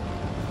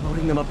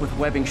 Loading them up with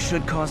webbing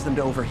should cause them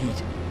to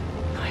overheat.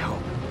 I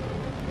hope.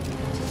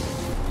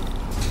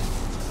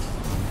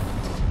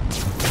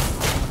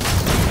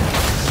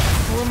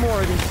 Four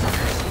more of these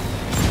suckers.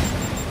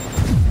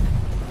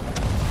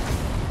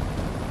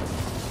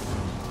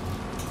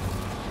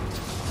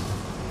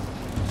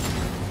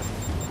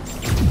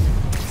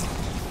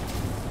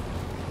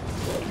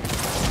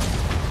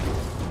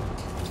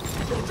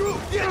 Drew,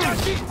 变压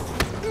器!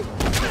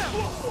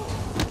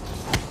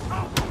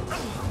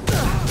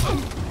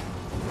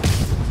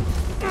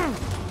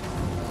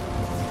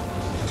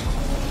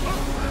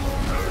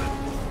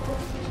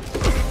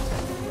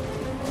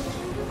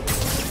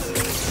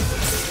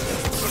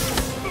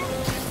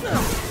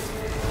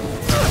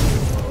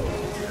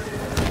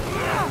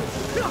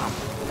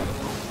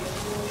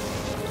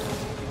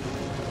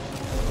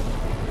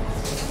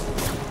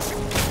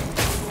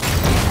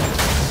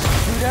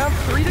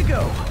 3 to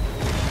go.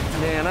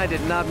 Man, I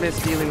did not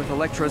miss dealing with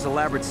Electro's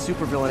elaborate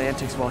supervillain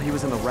antics while he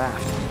was in the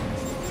raft.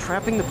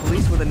 Trapping the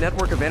police with a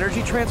network of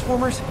energy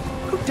transformers?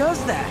 Who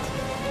does that?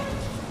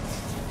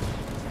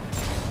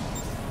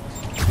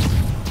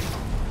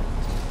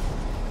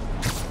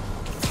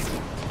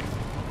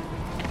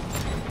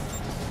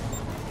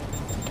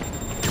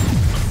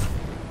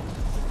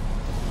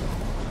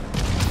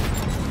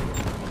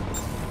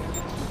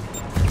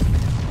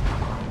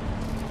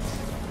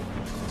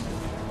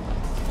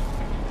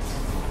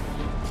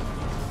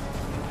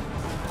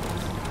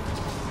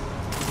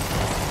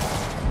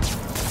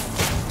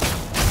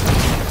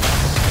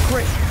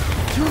 Great.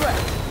 2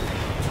 left.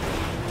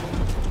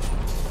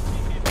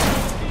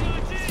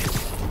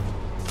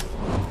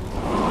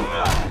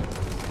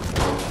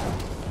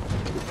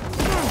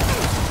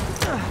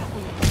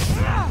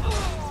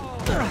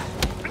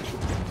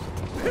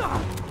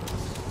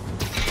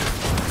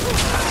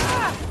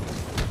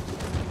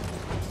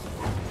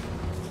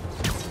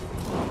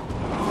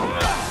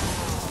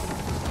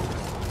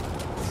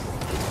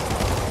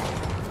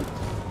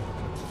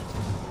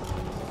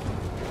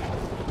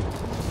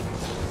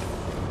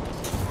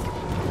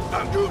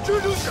挡住蜘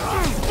蛛侠，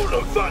不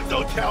能放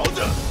走条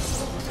子。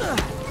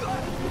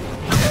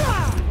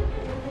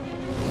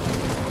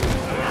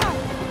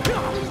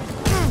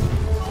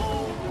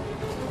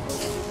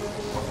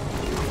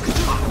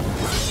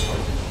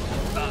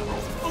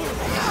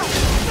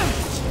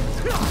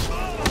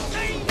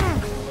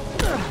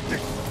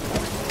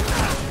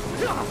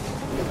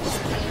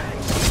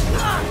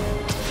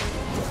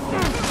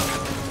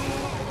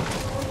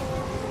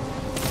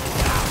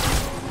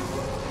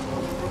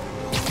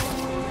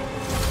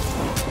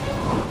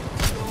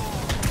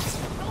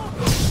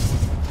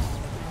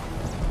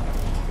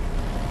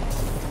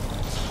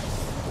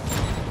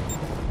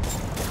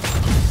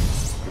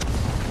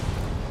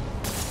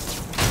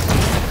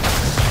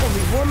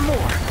one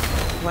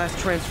more. Last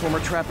transformer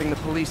trapping the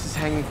police is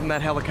hanging from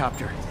that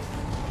helicopter.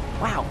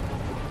 Wow.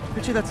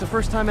 Bet you that's the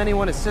first time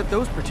anyone has said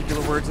those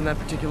particular words in that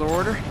particular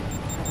order.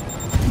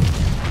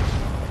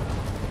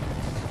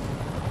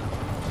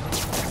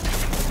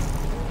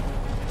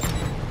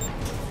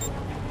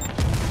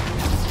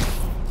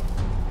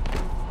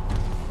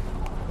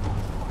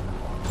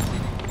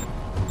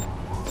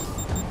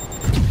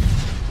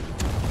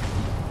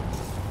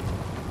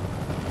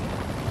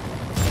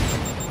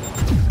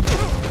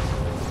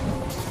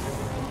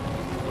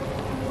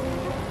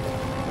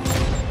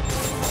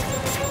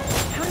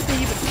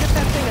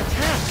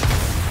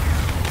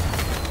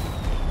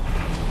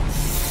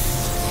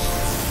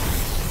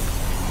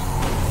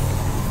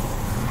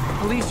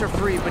 Police are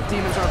free, but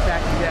demons aren't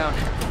backing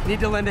down. Need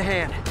to lend a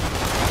hand.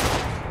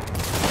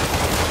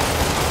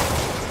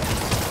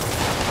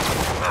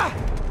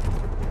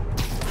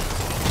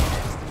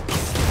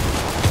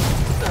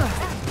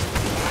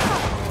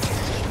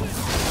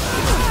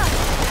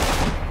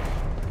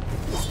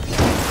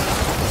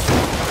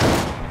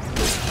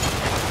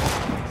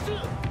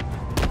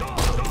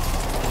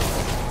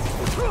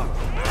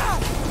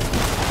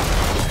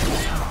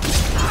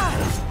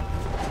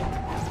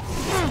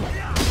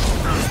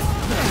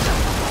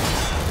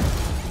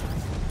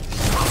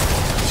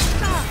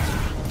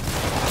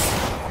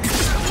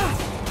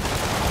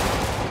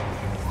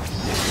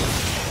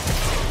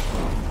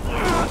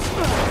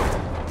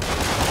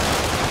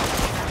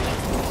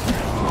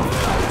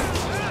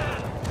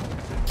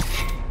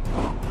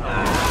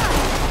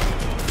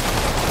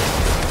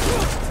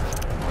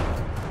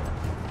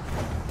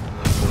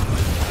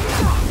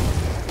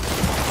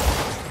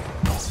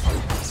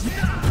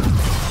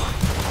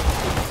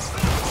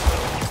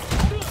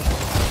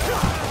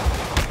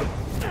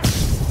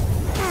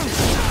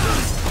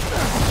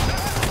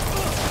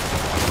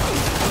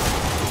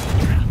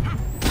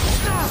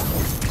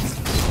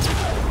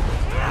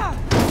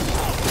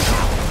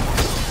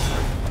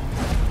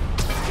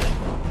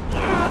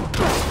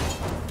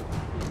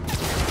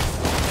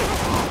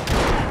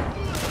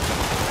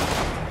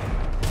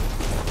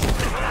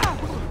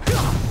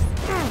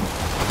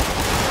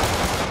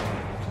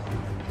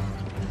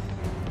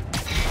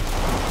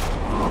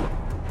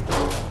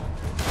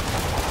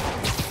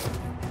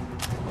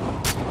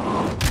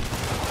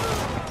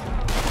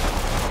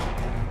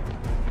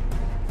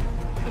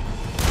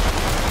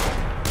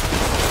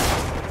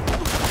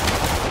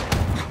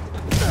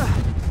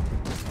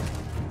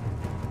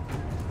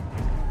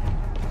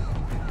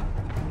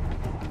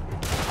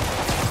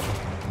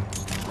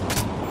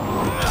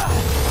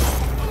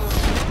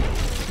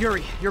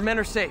 Yuri, your men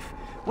are safe.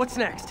 What's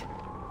next?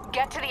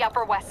 Get to the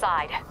Upper West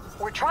Side.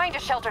 We're trying to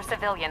shelter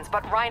civilians,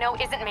 but Rhino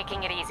isn't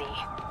making it easy.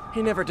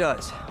 He never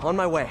does. On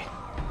my way.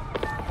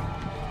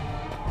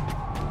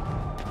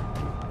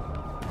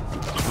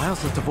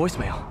 Miles left a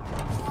voicemail.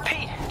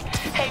 Pete!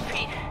 Hey,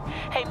 Pete.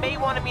 Hey, May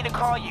wanted me to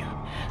call you.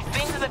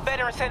 Things at the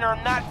Veteran Center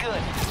are not good.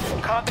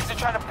 Convicts are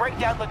trying to break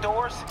down the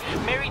doors.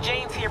 Mary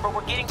Jane's here, but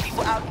we're getting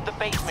people out of the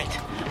basement.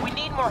 We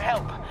need more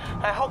help.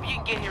 I hope you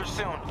can get here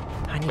soon.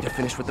 I need to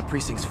finish with the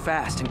precincts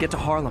fast and get to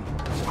Harlem.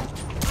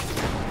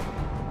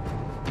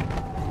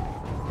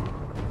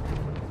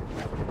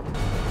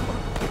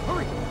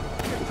 Hurry!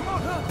 Come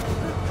on, huh?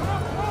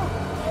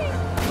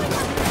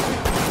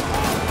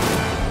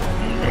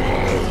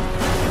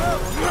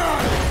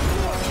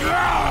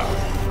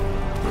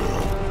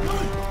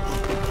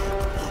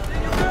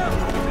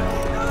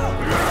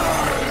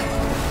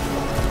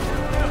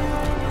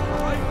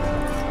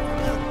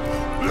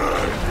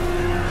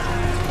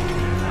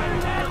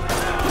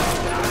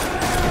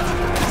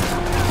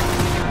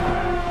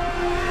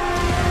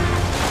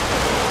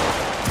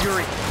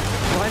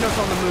 Come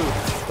on the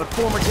move, but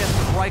former guests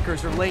of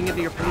Rikers are laying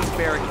into your police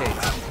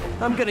barricades.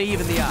 I'm gonna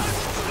even the odds.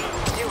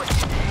 Do it.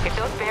 If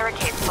those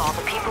barricades fall,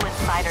 the people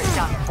inside are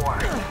done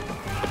for.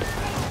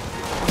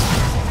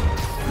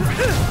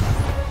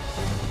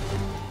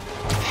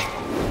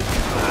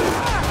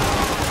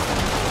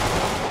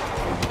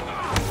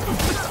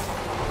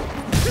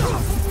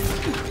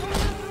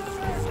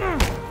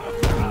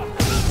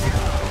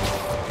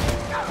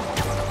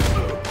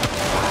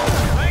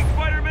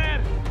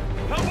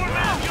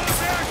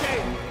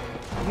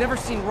 Never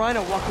seen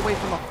Rhino walk away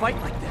from a fight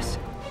like this.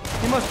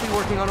 He must be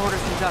working on orders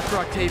from Dr.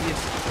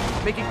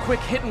 Octavius, making quick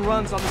hit and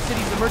runs on the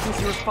city's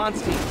emergency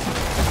response teams.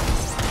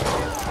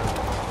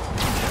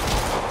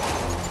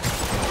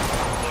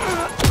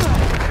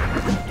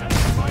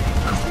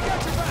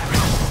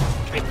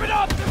 Keep it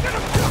up! They're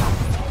gonna...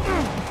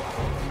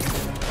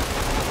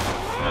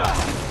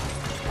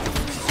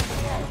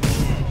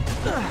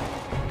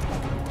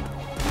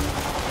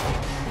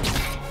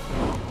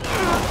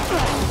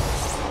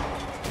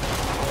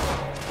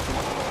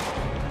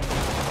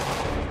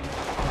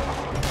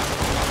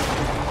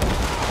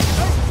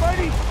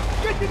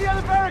 Get to the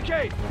other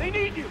barricade! They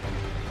need you!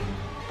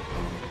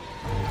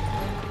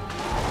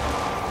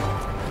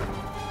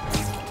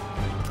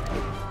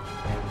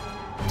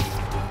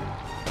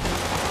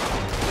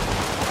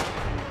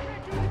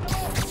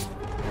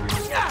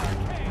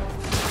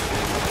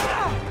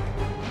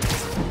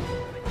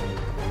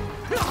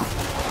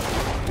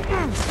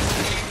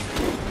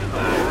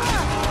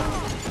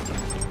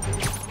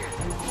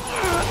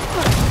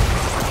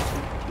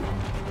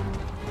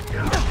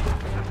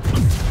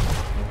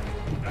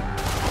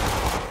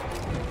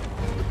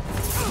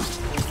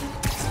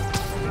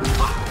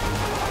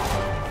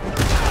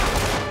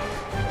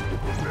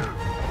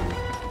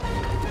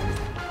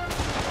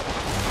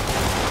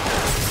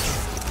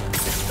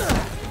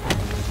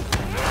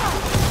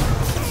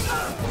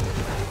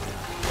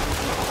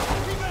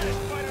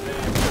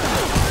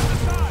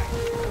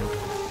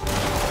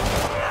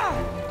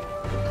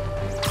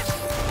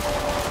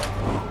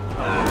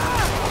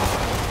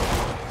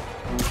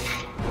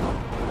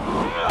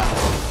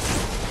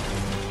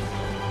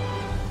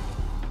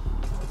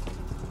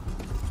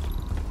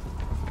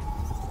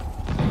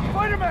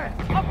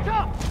 Spider-Man! Up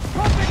top!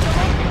 Convicts are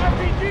launching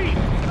RPGs!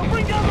 They'll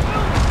bring down the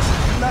building!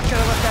 I'm not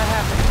gonna let that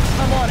happen.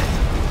 I'm on it.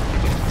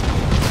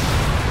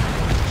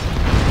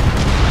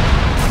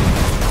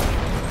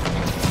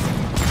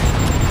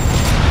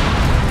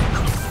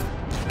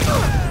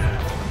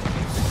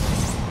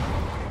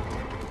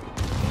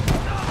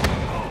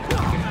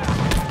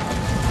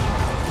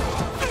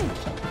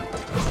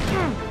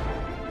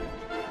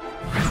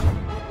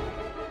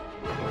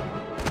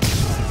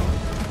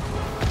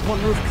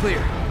 One roof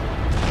clear.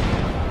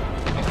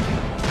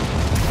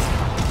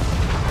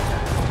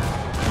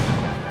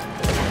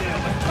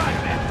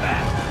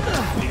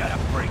 We gotta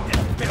break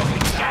this building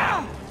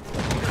down!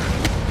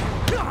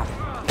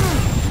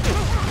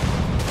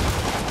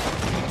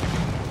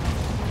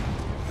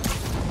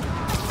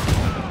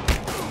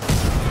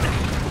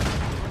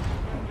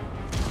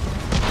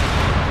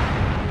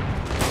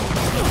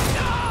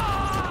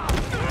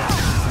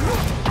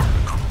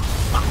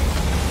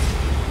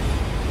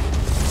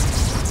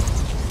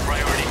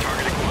 Priority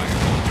target acquired.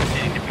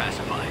 Proceeding to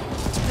pacify.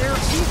 There are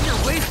easier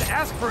ways to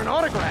ask for an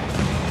autograph.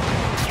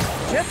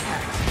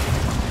 Jetpacks.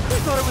 Who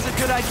thought it was a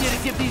good idea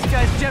to give these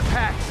guys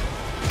jetpacks?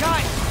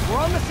 Guys, we're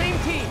on the same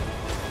team.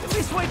 At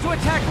least wait to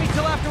attack me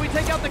till after we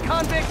take out the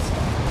convicts.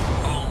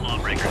 All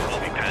lawbreakers will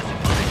be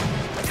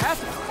pacified.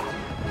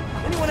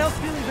 Pacified? Anyone else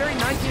feeling very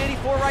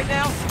 1984 right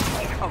now?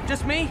 Oh,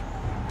 just me?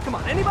 Come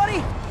on,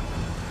 anybody?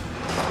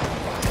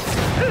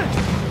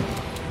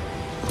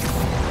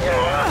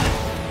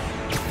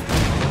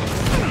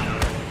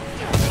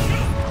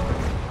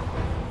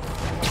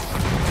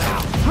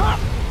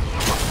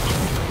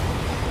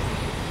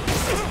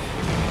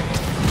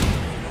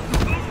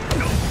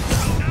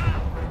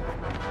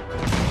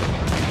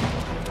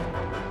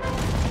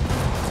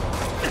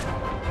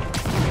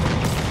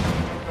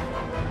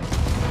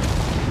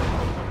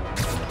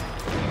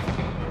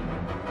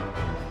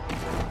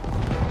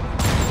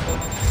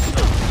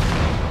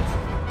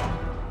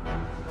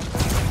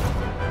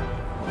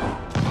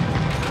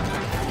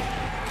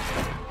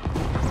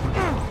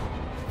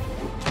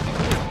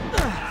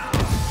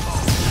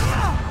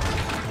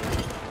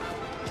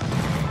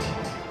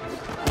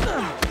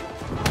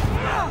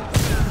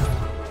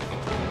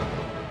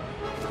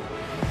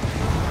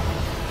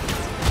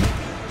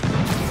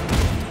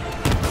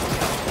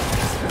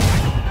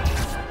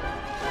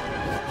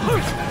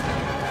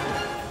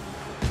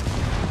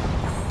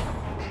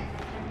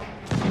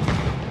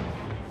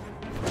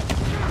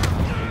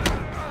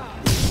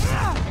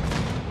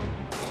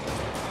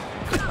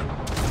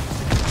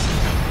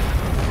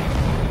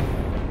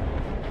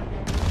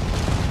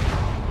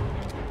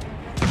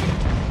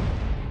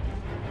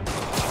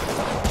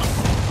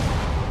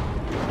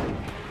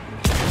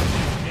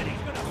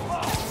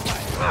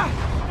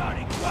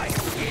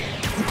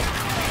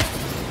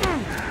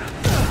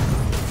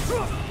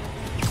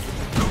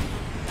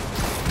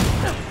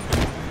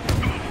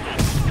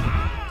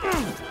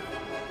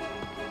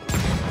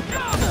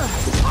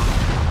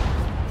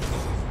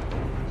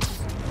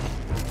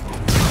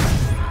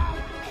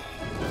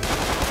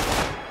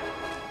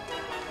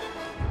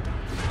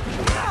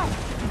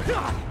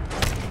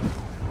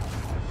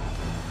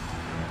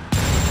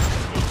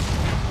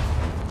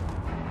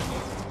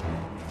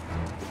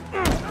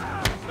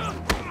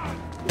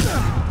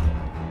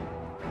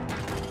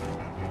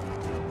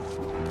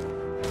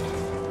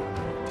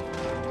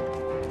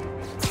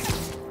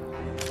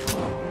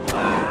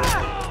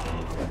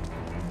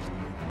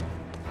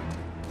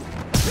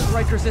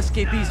 Riker's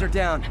escapees are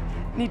down.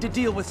 Need to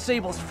deal with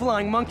Sable's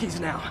flying monkeys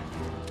now.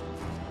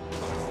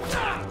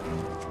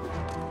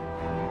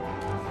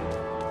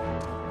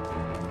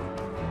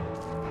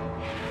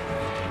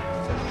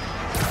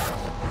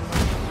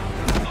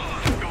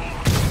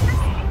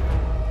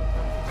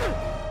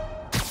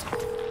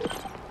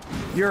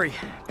 Yuri,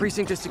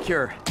 precinct is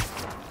secure.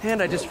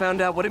 And I just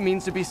found out what it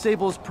means to be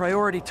Sable's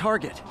priority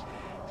target.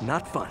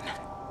 Not fun.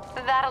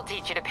 That'll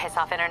teach you to piss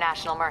off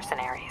international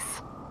mercenaries.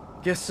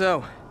 Guess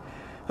so.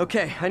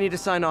 Okay, I need to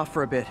sign off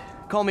for a bit.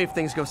 Call me if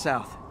things go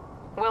south.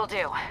 Will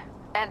do.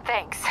 And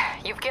thanks.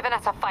 You've given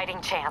us a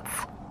fighting chance.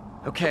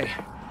 Okay.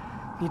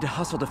 Need to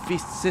hustle to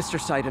Feast's sister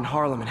site in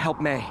Harlem and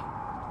help May.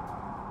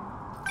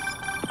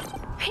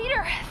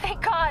 Peter,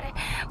 thank God.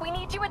 We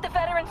need you at the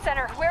Veterans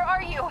Center. Where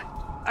are you?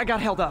 I got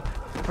held up.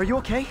 Are you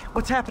okay?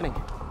 What's happening?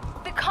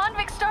 The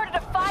convicts started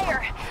a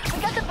fire.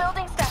 We got the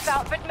building staff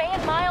out, but May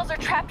and Miles are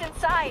trapped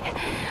inside.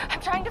 I'm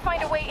trying to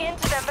find a way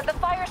into them, but the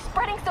fire's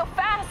spreading so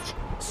fast.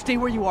 Stay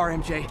where you are,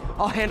 MJ.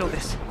 I'll handle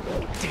this.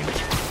 Damn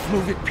it.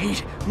 Move it,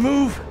 Pete.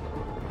 Move!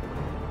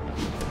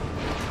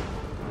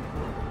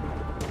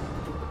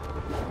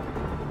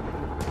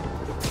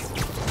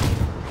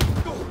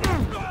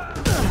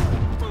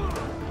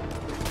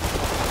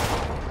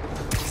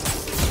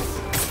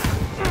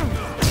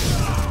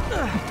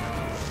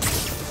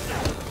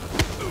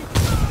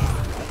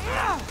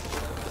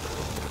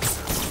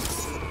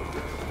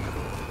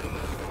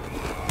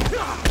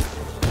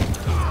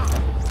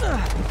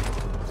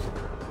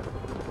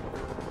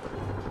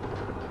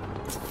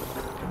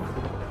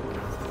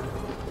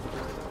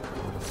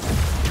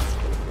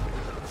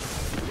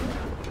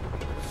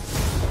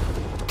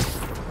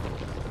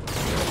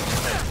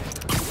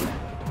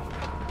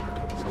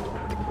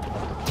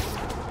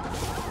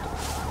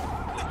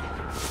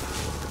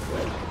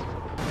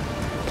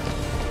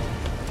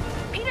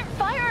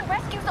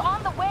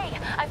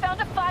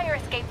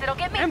 escapes, it'll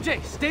get me.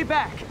 MJ, stay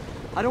back!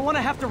 I don't want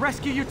to have to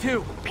rescue you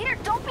too! Peter,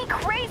 don't be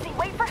crazy.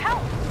 Wait for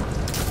help.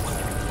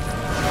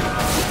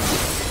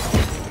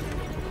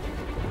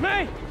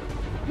 May!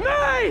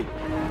 May!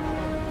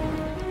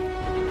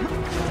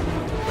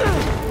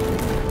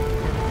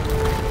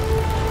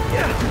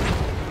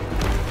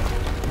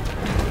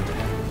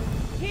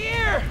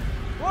 Here!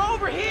 We're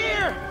over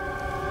here!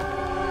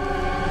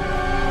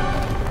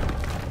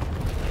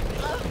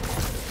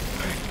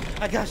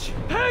 I got you.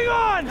 Hang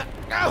on!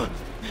 Oh.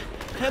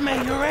 Hey,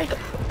 man, you alright?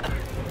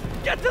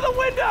 Get to the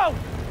window!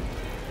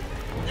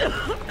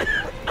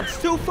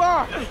 It's too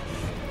far.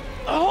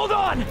 Hold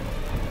on!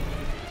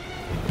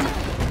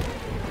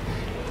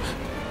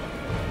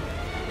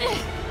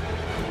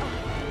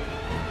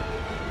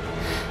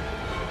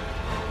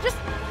 Just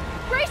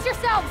brace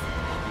yourselves.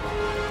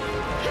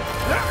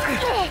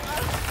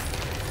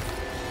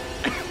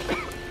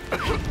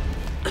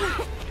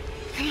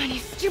 Come on, you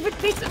stupid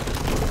piece of...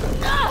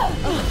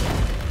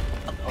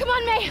 Come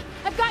on, May.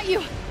 I've got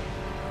you.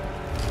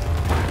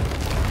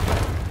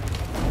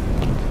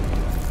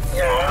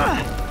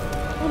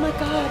 Oh my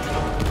God.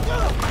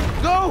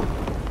 Go!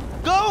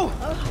 Go!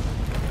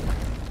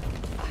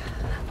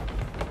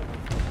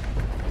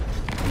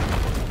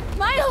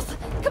 Miles,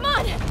 come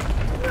on.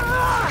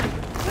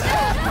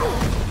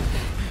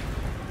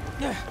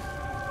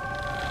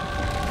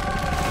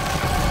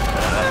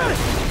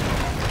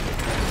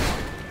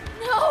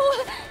 No.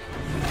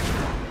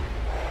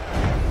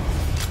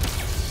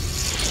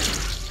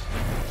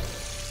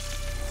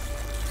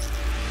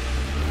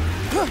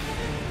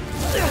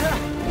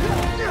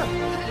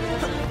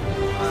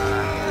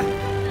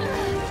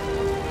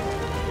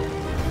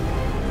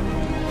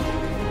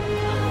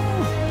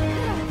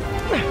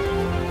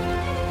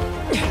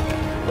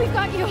 We've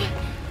got you.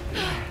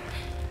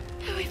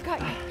 We've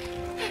got you.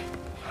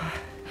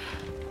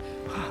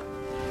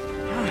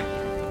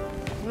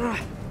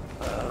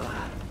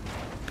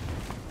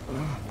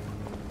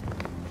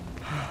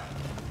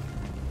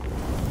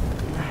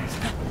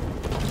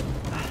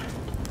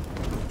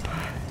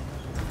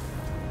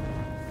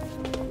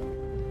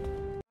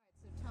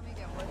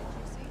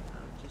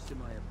 Just in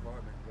my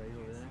apartment, right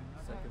over there,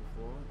 second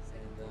floor,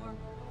 and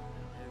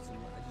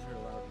I just heard a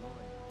loud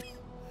noise.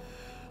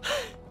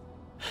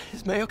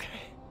 Is May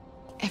okay?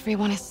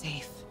 Everyone is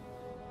safe.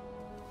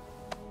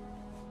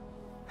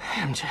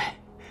 MJ,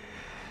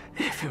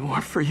 if it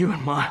weren't for you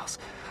and Miles,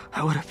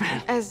 I would have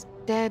been... As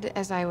dead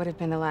as I would have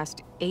been the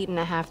last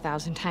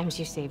 8,500 times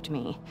you saved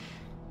me.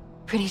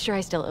 Pretty sure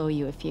I still owe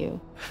you a few.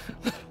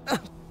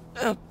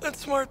 That's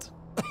smart.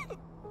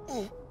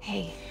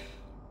 Hey.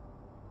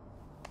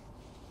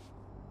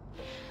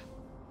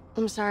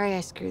 I'm sorry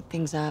I screwed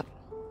things up.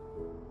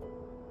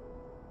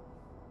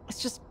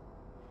 It's just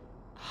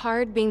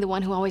hard being the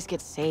one who always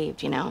gets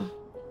saved, you know?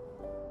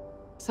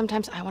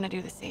 Sometimes I want to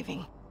do the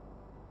saving.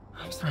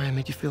 I'm sorry I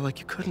made you feel like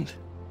you couldn't.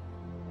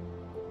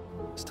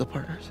 Still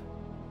partners?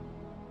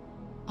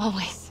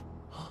 Always.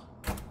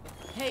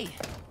 Hey.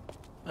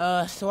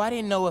 So I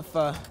didn't know if,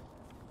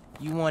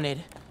 you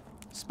wanted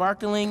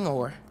sparkling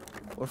or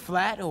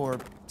flat or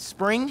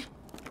spring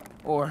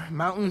or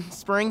mountain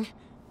spring.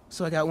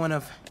 So I got one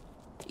of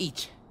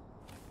each.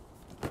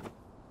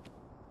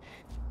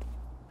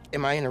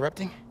 Am I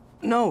interrupting?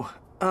 No.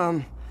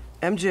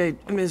 MJ,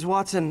 Ms.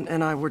 Watson,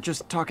 and I were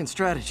just talking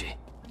strategy.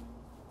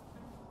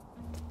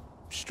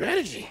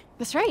 Strategy?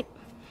 That's right.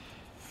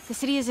 The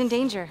city is in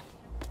danger.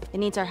 It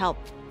needs our help.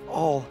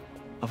 All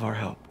of our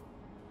help.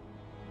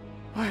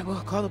 All right,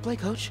 well, call the play,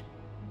 coach.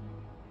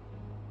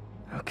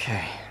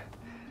 Okay.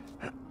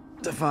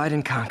 Divide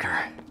and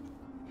conquer.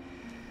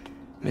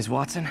 Ms.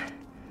 Watson,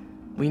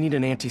 we need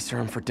an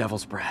anti-serum for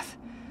Devil's Breath.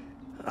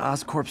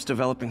 Oscorp's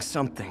developing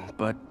something,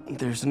 but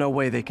there's no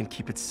way they can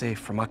keep it safe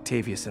from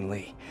Octavius and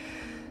Lee.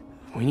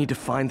 We need to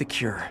find the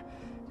cure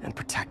and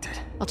protect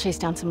it. I'll chase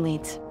down some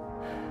leads.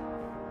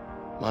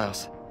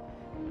 Miles,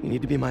 you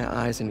need to be my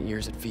eyes and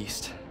ears at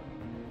Feast.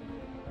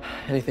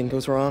 Anything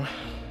goes wrong,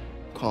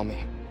 call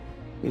me.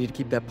 We need to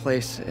keep that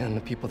place and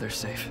the people there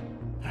safe.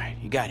 All right,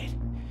 you got it.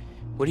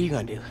 What are you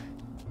gonna do?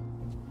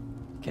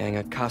 Gang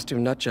of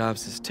costume nut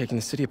jobs is taking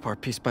the city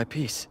apart piece by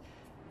piece.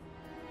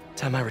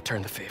 Time I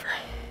return the favor.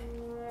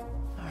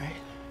 All right.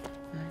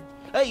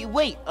 Hey,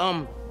 wait,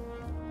 how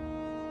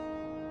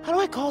do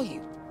I call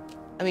you?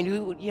 I mean,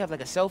 you have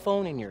like a cell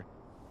phone in your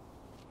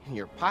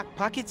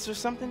pockets or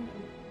something?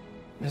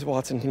 Ms.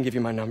 Watson can give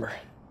you my number.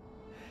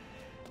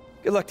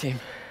 Good luck, team.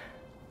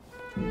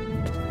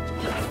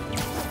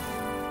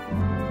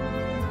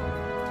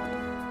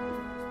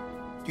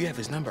 You have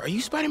his number. Are you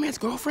Spider-Man's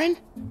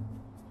girlfriend?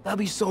 That'd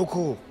be so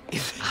cool.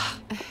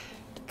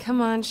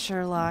 Come on,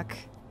 Sherlock.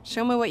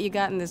 Show me what you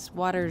got in this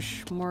water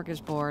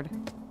smorgasbord.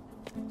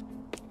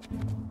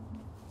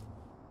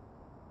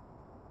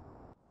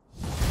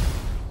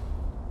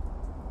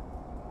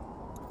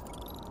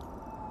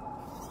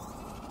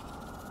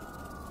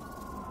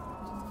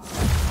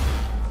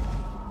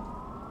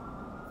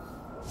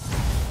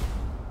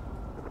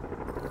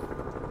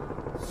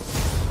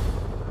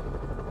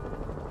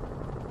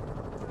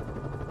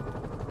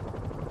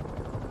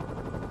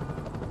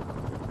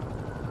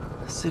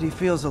 City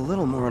feels a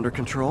little more under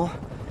control.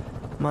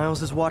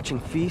 Miles is watching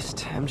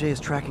Feast, MJ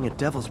is tracking a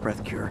Devil's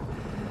Breath cure.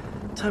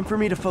 Time for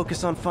me to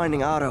focus on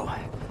finding Otto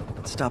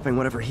and stopping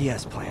whatever he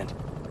has planned.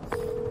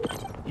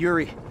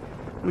 Yuri,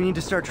 we need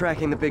to start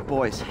tracking the big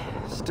boys.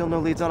 Still no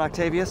leads on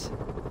Octavius?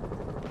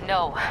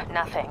 No,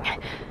 nothing.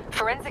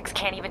 Forensics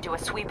can't even do a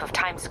sweep of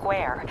Times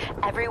Square.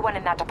 Everyone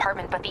in that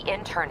department but the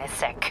intern is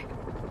sick.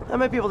 I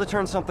might be able to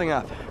turn something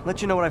up.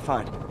 Let you know what I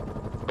find.